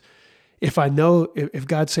 Because if I know if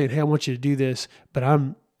God's saying, "Hey, I want you to do this," but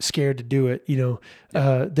I'm scared to do it,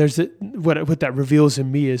 there's what that reveals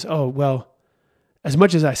in me is, oh well. As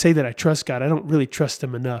much as I say that I trust God, I don't really trust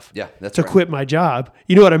Him enough to quit my job.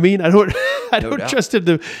 You know what I mean? I don't trust Him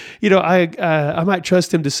to, I might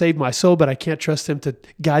trust Him to save my soul, but I can't trust Him to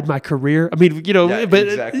guide my career. I mean, but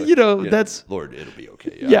exactly. That's Lord, it'll be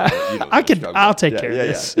okay. Yeah, I'll take care of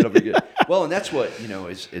this. It'll be good. Well, and that's what,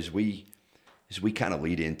 as we kind of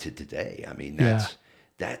lead into today. I mean,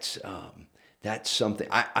 that's something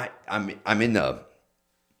I'm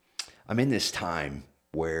in this time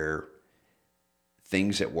where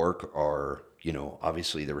things at work are,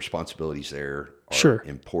 obviously the responsibilities there are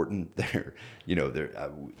important. They're, I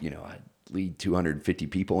lead 250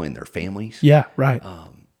 people and their families. Yeah, right.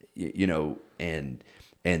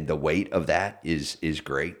 And the weight of that is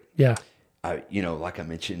great. Yeah. Like I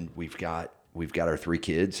mentioned, we've got our 3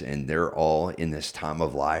 kids and they're all in this time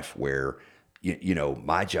of life where,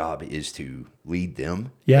 my job is to lead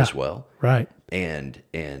them as well. Right. And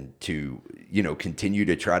to, continue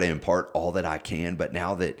to try to impart all that I can. But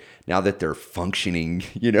now that they're functioning,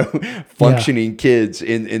 kids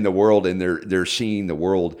in the world and they're seeing the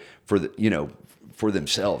world for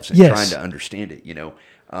themselves and trying to understand it,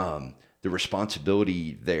 the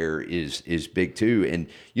responsibility there is big too. And,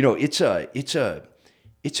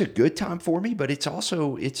 it's a good time for me, but it's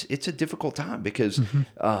also, it's a difficult time because,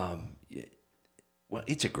 well,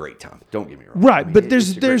 it's a great time. Don't get me wrong. Right, but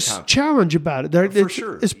there's challenge about it. For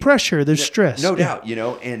sure. It's pressure. There's stress. No doubt.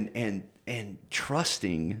 And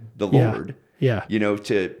trusting the Lord. Yeah.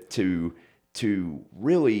 To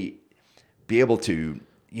really be able to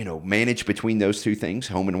manage between those two things,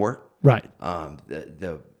 home and work. Right.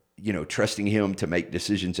 Trusting Him to make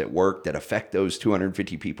decisions at work that affect those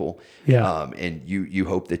 250 people. Yeah. And you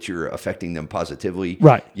hope that you're affecting them positively.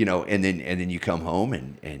 Right. And then you come home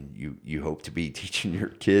and you hope to be teaching your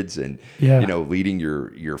kids and, leading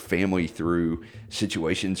your family through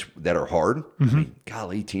situations that are hard. Mm-hmm. I mean,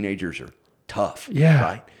 golly, teenagers are tough. Yeah.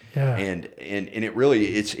 Right. Yeah. And it really,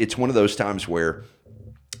 it's one of those times where,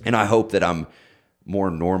 and I hope that I'm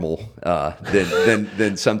more normal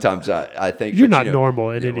than sometimes I think. You're not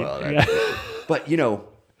normal at any. But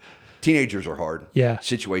teenagers are hard. Yeah,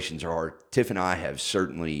 situations are hard. Tiff and I have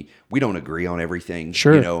certainly, we don't agree on everything.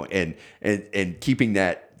 Sure, and keeping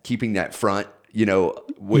that front,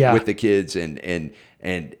 with the kids and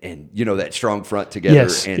that strong front together.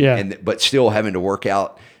 Yes, but still having to work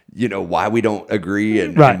out. Why we don't agree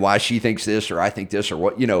and why she thinks this or I think this or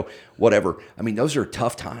what, whatever. I mean, those are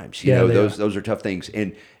tough times, those are tough things.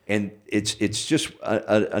 And it's just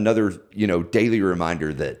another, daily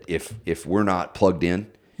reminder that if we're not plugged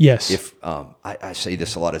in, if, I say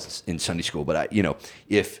this a lot in Sunday school, but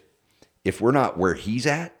if we're not where He's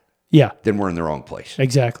at, then we're in the wrong place.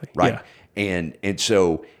 Exactly. Right. Yeah. And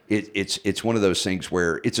so it's one of those things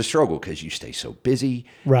where it's a struggle because you stay so busy.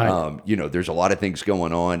 Right. There's a lot of things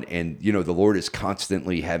going on and, the Lord is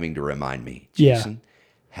constantly having to remind me, Jason,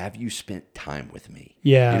 have you spent time with me?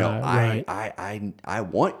 Yeah, you know, right. I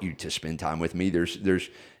want you to spend time with me. There's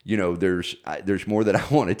more that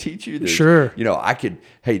I want to teach you. Sure. You know, I could,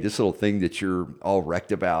 hey, this little thing that you're all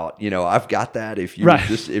wrecked about, you know, I've got that. If you would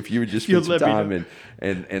just spend some time and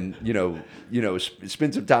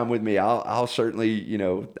spend some time with me, I'll certainly, you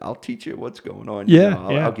know, I'll teach you what's going on. Yeah.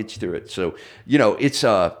 You know, I'll get you through it. So, you know, it's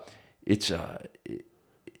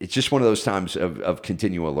just one of those times of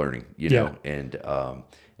continual learning, you know,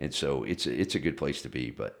 and so it's a good place to be,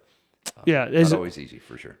 but not always easy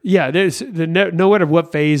for sure. Yeah, there's no matter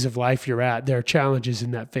what phase of life you're at, there are challenges in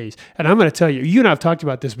that phase. And I'm going to tell you, you and I have talked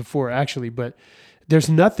about this before actually, but there's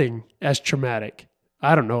nothing as traumatic.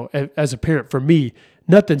 I don't know, as a parent, for me,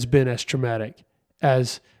 nothing's been as traumatic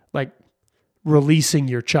as like releasing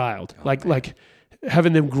your child, like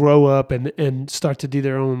having them grow up and start to do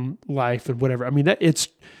their own life and whatever. I mean,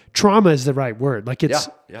 trauma is the right word. Like it's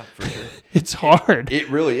for sure. It's hard. It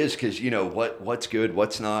really is, because you know what's good,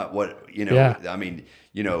 what's not. I mean,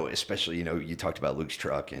 you know, especially, you know, you talked about Luke's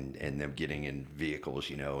truck and them getting in vehicles,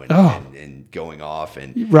 you know, and going off,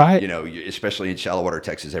 and right. You know, especially in shallow water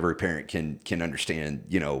Texas, every parent can understand,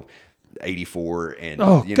 you know, 84 and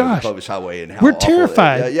the Clovis Highway and how we're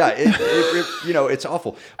terrified. You know, it's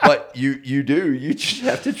awful. But you just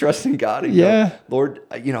have to trust in God and go, Lord,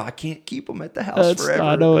 you know, I can't keep them at the house forever.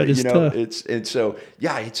 I know it is tough.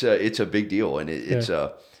 It's a big deal, and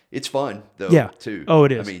it's fun though too. Oh,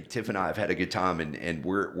 it is. I mean, Tiff and I have had a good time, and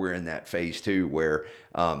we're in that phase too, where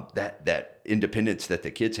that independence that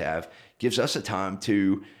the kids have gives us a time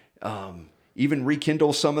to even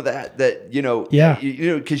rekindle some of that you know,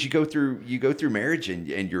 because you go through marriage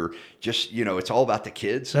and you're just, you know, it's all about the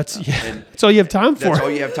kids. That's all you have time for. That's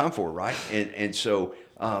all you have time for, right? And so,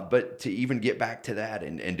 but to even get back to that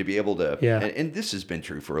and to be able to, and this has been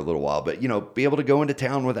true for a little while, but you know, be able to go into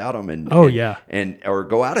town without them and or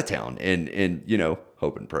go out of town and you know,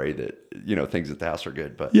 hope and pray that, you know, things at the house are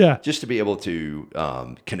good, but just to be able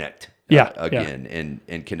to connect. Again,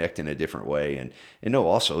 and connect in a different way, and know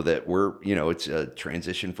also that we're, you know, it's a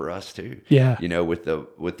transition for us too. Yeah. You know, with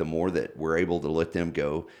the more that we're able to let them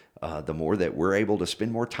go, the more that we're able to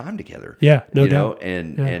spend more time together. Yeah, no doubt. doubt.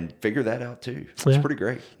 And figure that out too. It's pretty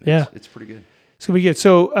great. It's pretty good. It's gonna be good.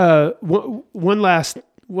 So one last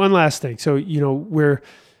thing. So, you know, we're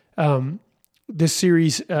this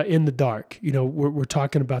series in the dark. You know, we're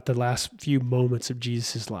talking about the last few moments of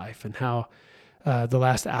Jesus's life and how. The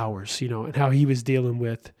last hours, you know, and how he was dealing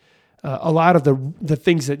with a lot of the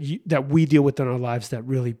things that we deal with in our lives that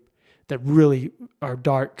really are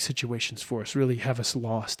dark situations for us, really have us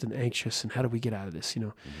lost and anxious. And how do we get out of this, you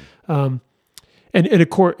know? Mm-hmm.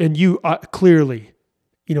 And you clearly,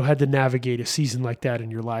 you know, had to navigate a season like that in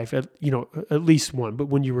your life, at least one. But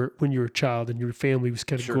when you were a child and your family was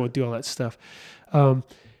kind of going through all that stuff,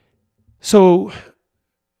 so.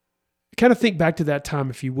 Kind of think back to that time,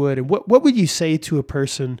 if you would, and what would you say to a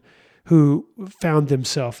person who found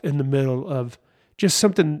themselves in the middle of just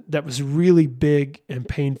something that was really big and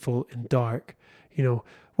painful and dark? You know,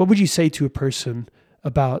 what would you say to a person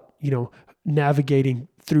about, you know, navigating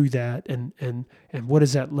through that, and what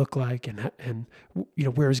does that look like, and you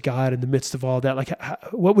know, where is God in the midst of all that? Like,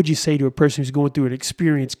 what would you say to a person who's going through an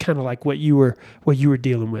experience kind of like what you were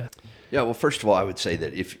dealing with? Yeah, well, first of all, I would say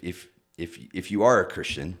that if you are a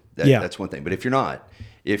Christian, that's one thing. But if you're not,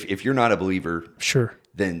 if you're not a believer,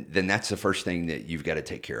 then that's the first thing that you've got to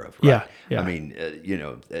take care of. Right? Yeah. I mean, you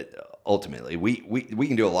know, ultimately, we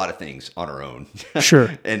can do a lot of things on our own.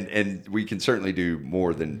 and we can certainly do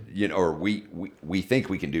more than, you know, or we think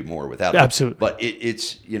we can do more without it. Absolutely. But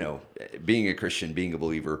it's, you know, being a Christian, being a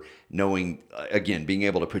believer, knowing, again, being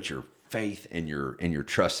able to put your faith and your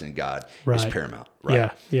trust in God is paramount.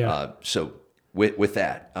 Right. Yeah. So with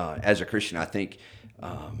that, as a Christian, I think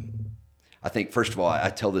first of all, I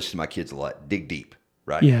tell this to my kids a lot: dig deep,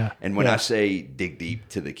 right? Yeah. And when I say dig deep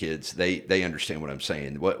to the kids, they understand what I'm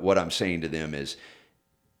saying. What I'm saying to them is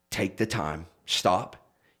take the time, stop,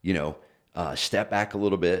 you know, step back a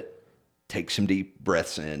little bit, take some deep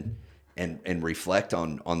breaths in, and reflect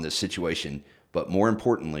on the situation. But more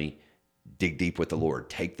importantly, dig deep with the Lord.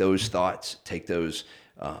 Take those thoughts, take those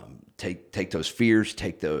fears,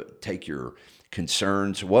 take your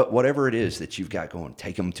concerns, whatever it is that you've got going,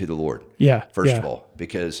 take them to the Lord. First of all,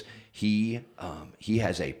 because he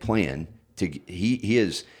has a plan he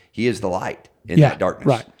is the light in that darkness.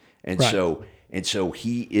 Right. And so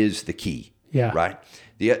he is the key. Yeah. Right.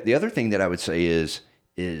 The other thing that I would say is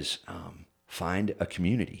find a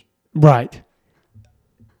community. Right.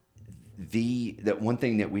 That one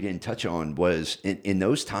thing that we didn't touch on was in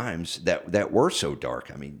those times that were so dark.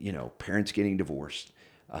 I mean, you know, parents getting divorced,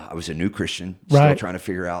 I was a new Christian, still trying to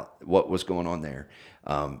figure out what was going on there.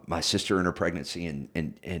 My sister and her pregnancy,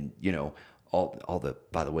 and you know, all the,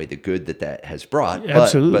 by the way, the good that has brought,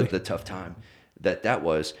 but the tough time that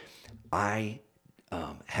was. I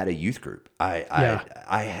had a youth group. I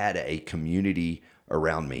had a community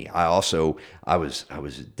around me. I was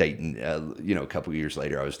dating, you know, a couple of years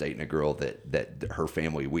later, I was dating a girl that her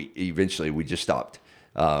family, we eventually just stopped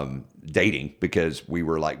dating because we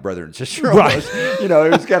were like brother and sister almost. You know,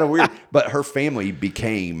 it was kind of weird, but her family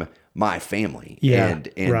became my family. And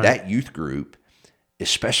that youth group,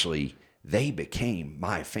 especially, they became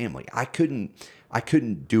my family. I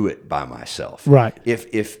couldn't do it by myself. Right.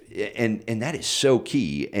 And that is so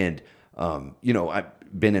key. And, you know,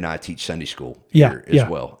 Ben and I teach Sunday school here as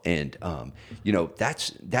well. And, you know,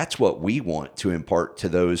 that's what we want to impart to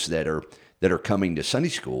those that are coming to Sunday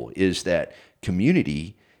school, is that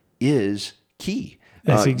community is key.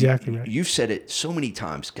 That's exactly right. You've said it so many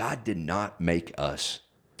times. God did not make us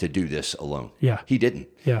to do this alone. Yeah. He didn't.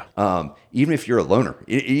 Yeah. Even if you're a loner,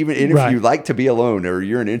 even if you like to be alone, or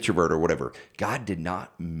you're an introvert or whatever, God did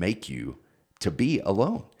not make you to be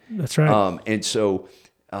alone. That's right. And so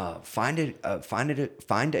find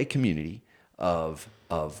a community of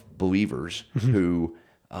believers who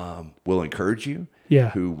will encourage you,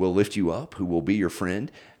 who will lift you up, who will be your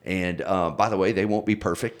friend. And by the way, they won't be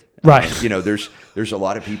perfect. Right. You know, there's a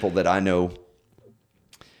lot of people that I know.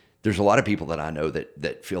 There's a lot of people that I know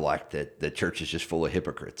that feel like that the church is just full of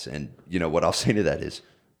hypocrites. And you know what I'll say to that is,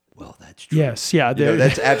 well, that's true. Yes, yeah, you know,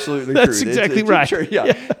 that's absolutely that's true. Exactly right. True.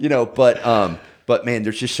 Yeah. You know, but man,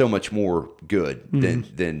 there's just so much more good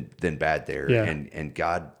than bad there. Yeah. And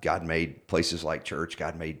God made places like church.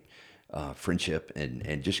 God made friendship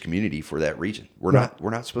and just community for that reason. We're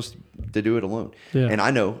not supposed to do it alone. Yeah. And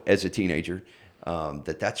I know as a teenager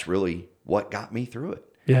that's really what got me through it.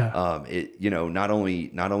 Yeah. You know, not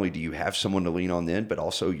only do you have someone to lean on then, but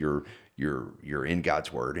also you're in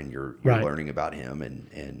God's word, and you're learning about Him,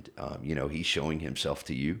 and you know, He's showing Himself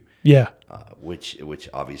to you. Yeah. Which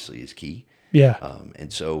obviously is key. Yeah.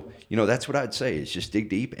 And so, you know, that's what I'd say is just dig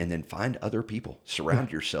deep and then find other people.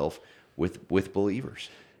 Surround yourself with believers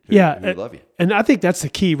who love you. And I think that's the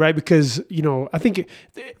key, right? Because, you know, I think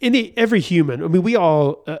every human, I mean, we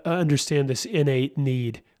all understand this innate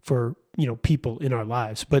need for, you know, people in our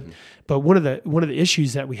lives. But one of the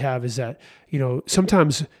issues that we have is that, you know,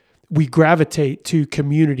 sometimes we gravitate to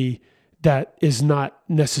community that is not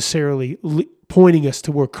necessarily pointing us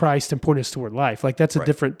toward Christ and pointing us toward life. Like that's a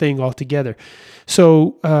different thing altogether.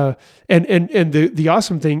 So, and the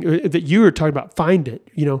awesome thing that you were talking about, find it,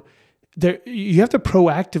 you know, you have to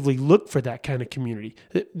proactively look for that kind of community,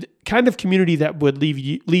 the kind of community that would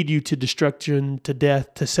lead you to destruction, to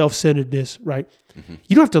death, to self-centeredness, right? Mm-hmm.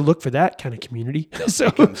 You don't have to look for that kind of community. So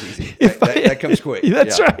that comes easy. That comes quick.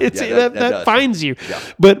 That's right. That finds you. Yeah.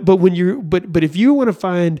 But if you want to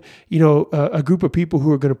find, you know, a group of people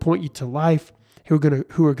who are going to point you to life, who are going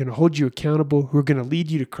to hold you accountable, who are going to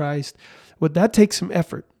lead you to Christ, well, that takes some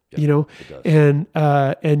effort. You know, and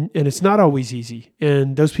it's not always easy,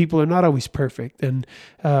 and those people are not always perfect, and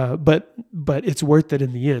but it's worth it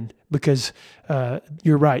in the end, because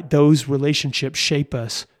you're right. Those relationships shape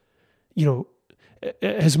us, you know,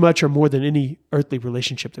 as much or more than any earthly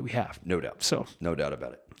relationship that we have. No doubt. So no doubt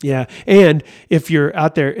about it. Yeah. And if you're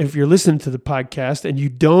out there, if you're listening to the podcast and you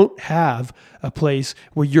don't have a place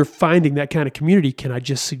where you're finding that kind of community, can I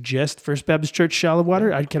just suggest First Baptist Church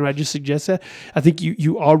Shallowater? Can I just suggest that? I think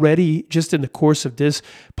you already, just in the course of this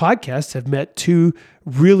podcast, have met two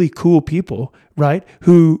really cool people, right,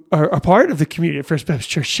 who are a part of the community at First Baptist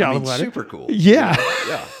Church Shallowater. I mean, super cool. Yeah.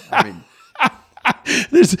 Yeah. I mean...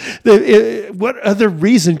 what other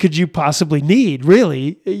reason could you possibly need,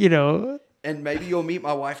 really, you know? And maybe you'll meet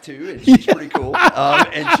my wife too, and she's pretty cool.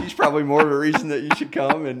 And she's probably more of a reason that you should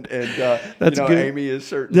come. And that's you know, good. Amy is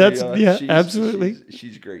certainly absolutely.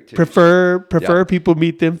 She's great too. Prefer people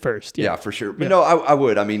meet them first. Yeah, for sure. But no, I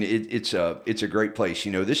would. I mean, it's a great place.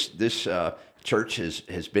 You know, this church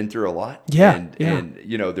has been through a lot. And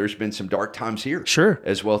you know, there's been some dark times here. Sure.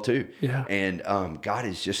 As well too. Yeah. And God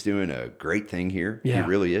is just doing a great thing here. Yeah. He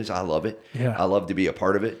really is. I love it. Yeah. I love to be a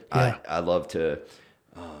part of it. Yeah. I love to.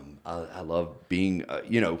 I love being,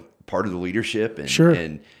 you know, part of the leadership, and sure.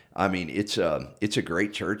 And I mean, it's a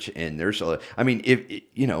great church, and there's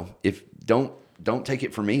if don't take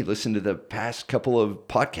it from me. Listen to the past couple of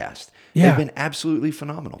podcasts. Yeah. They've been absolutely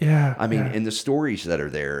phenomenal. Yeah. I mean, and the stories that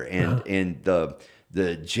are there, and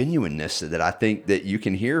the genuineness that I think that you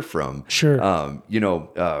can hear from, sure.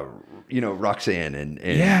 Roxanne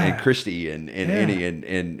and Christy and Annie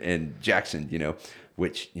and Jackson, you know,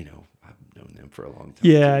 which, you know, known them for a long time.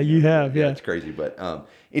 Yeah, you have. Yeah, it's crazy. But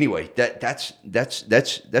anyway, that's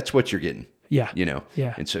what you're getting. Yeah.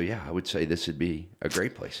 Yeah. And so, I would say this would be a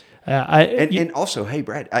great place. And also, hey,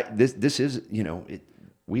 Brad, this is,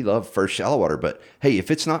 we love First Shallow-Water, but hey,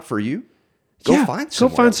 if it's not for you, go find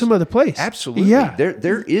some other place. Absolutely. Yeah.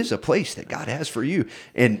 There is a place that God has for you.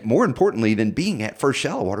 And more importantly than being at First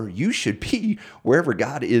Shallow-Water, you should be wherever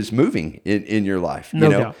God is moving in your life.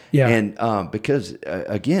 No doubt. Yeah. And because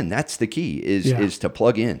again, that's the key is to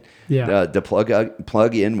plug in. Yeah. To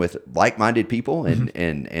plug in with like-minded people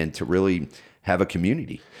and to really have a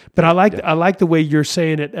community. But I like the way you're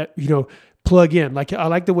saying it, plug in. Like, I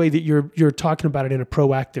like the way that you're talking about it in a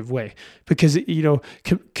proactive way, because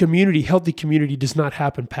healthy community does not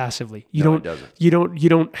happen passively. It doesn't. You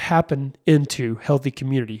don't happen into healthy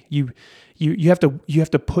community. You have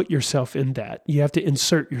to put yourself in that. You have to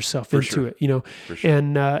insert yourself into it, For sure.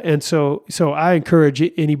 And so I encourage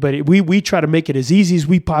anybody. We try to make it as easy as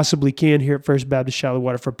we possibly can here at First Baptist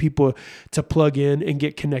Shallow-Water for people to plug in and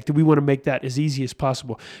get connected. We want to make that as easy as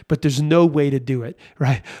possible, but there's no way to do it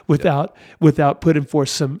right without putting forth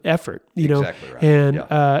some effort, Exactly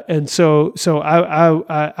right. And so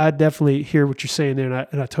I definitely hear what you're saying there,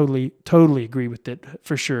 and I totally agree with it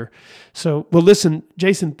for sure. So, well, listen,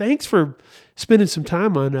 Jason, thanks for spending some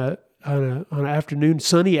time on an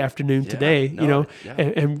sunny afternoon today,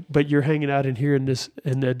 but you're hanging out in here in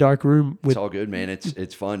the dark room. It's all good, man.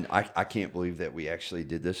 It's fun. I can't believe that we actually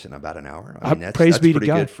did this in about an hour. That's praise be to pretty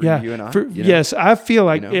God. good for you and I. Yes, I feel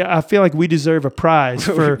like we deserve a prize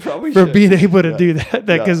for being able to do that.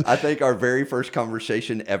 Because I think our very first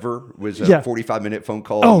conversation ever was a 45-minute phone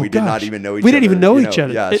call. Oh, we did not even know each other. We didn't even know each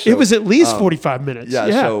other. Yeah, it was at least 45 minutes.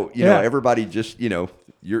 So everybody just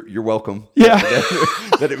you're welcome. Yeah.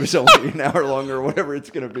 that it was only an hour long or whatever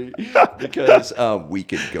it's going to be, because we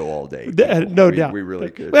could go all day. No doubt. We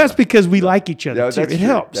really could. Well, that's because we like each other too. It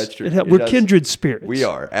helps. That's true. We're kindred spirits. We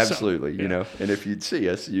are, absolutely. And if you'd see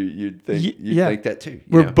us, you'd think that too.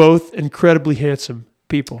 We're both incredibly handsome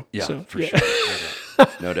people. Yeah, for sure.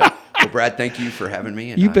 No doubt. Well, Brad, thank you for having me.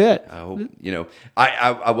 And you bet. I hope,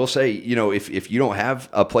 I will say, if you don't have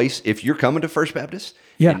a place, if you're coming to First Baptist,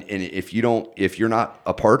 and if you're not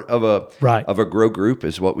a part of a grow group,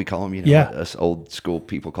 is what we call them, us old school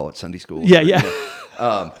people call it Sunday school. Yeah.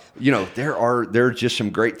 There are just some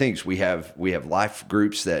great things. We have life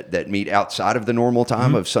groups that meet outside of the normal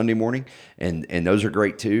time of Sunday morning, and those are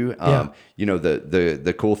great too.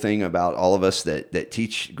 The cool thing about all of us that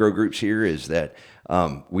teach grow groups here is that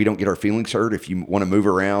we don't get our feelings hurt if you want to move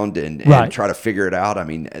around and try to figure it out. I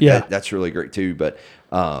mean, that's really great too. But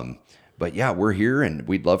we're here, and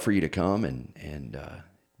we'd love for you to come and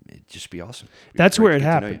it'd just be awesome. That's where it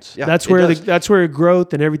happens. Yeah, that's where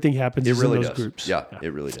growth and everything happens. It really in those does. Groups. Yeah,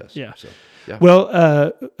 it really does. Yeah. So, yeah.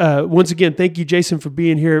 Well, once again, thank you, Jason, for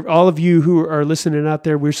being here. All of you who are listening out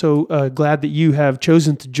there, we're so glad that you have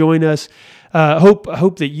chosen to join us.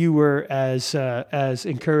 Hope that you were as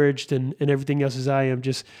encouraged and everything else as I am,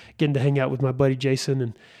 just getting to hang out with my buddy Jason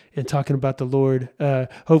and talking about the Lord.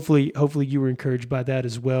 Hopefully you were encouraged by that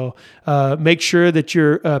as well. Make sure that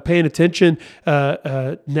you're paying attention.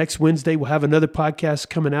 Next Wednesday, we'll have another podcast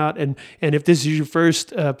coming out. And if this is your first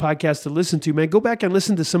podcast to listen to, man, go back and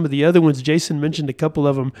listen to some of the other ones. Jason mentioned a couple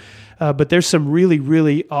of them, but there's some really,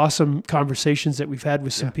 really awesome conversations that we've had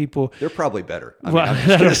with some people. They're probably better. I'm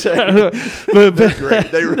just gonna say. They're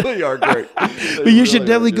great. They really are great. But you should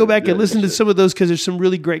definitely go back and listen to some of those, because there's some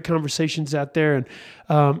really great conversations out there.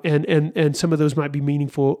 And some of those might be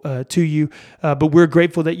meaningful to you, but we're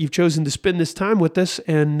grateful that you've chosen to spend this time with us,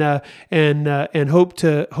 and hope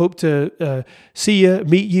to see you,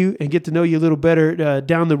 meet you, and get to know you a little better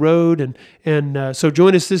down the road. And so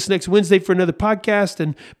join us this next Wednesday for another podcast.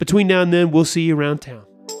 And between now and then, we'll see you around town.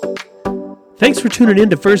 Thanks for tuning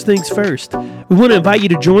in to First Things First. We want to invite you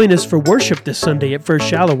to join us for worship this Sunday at First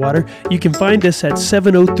Shallow-Water. You can find us at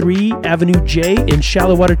 703 Avenue J in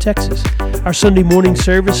Shallow-Water, Texas. Our Sunday morning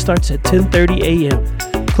service starts at 10:30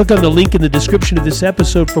 a.m. Click on the link in the description of this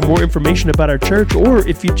episode for more information about our church, or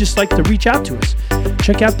if you'd just like to reach out to us.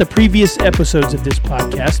 Check out the previous episodes of this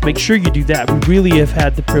podcast. Make sure you do that. We really have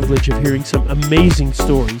had the privilege of hearing some amazing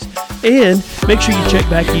stories. And make sure you check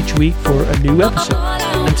back each week for a new episode.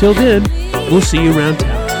 Until then, we'll see you around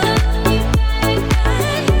town.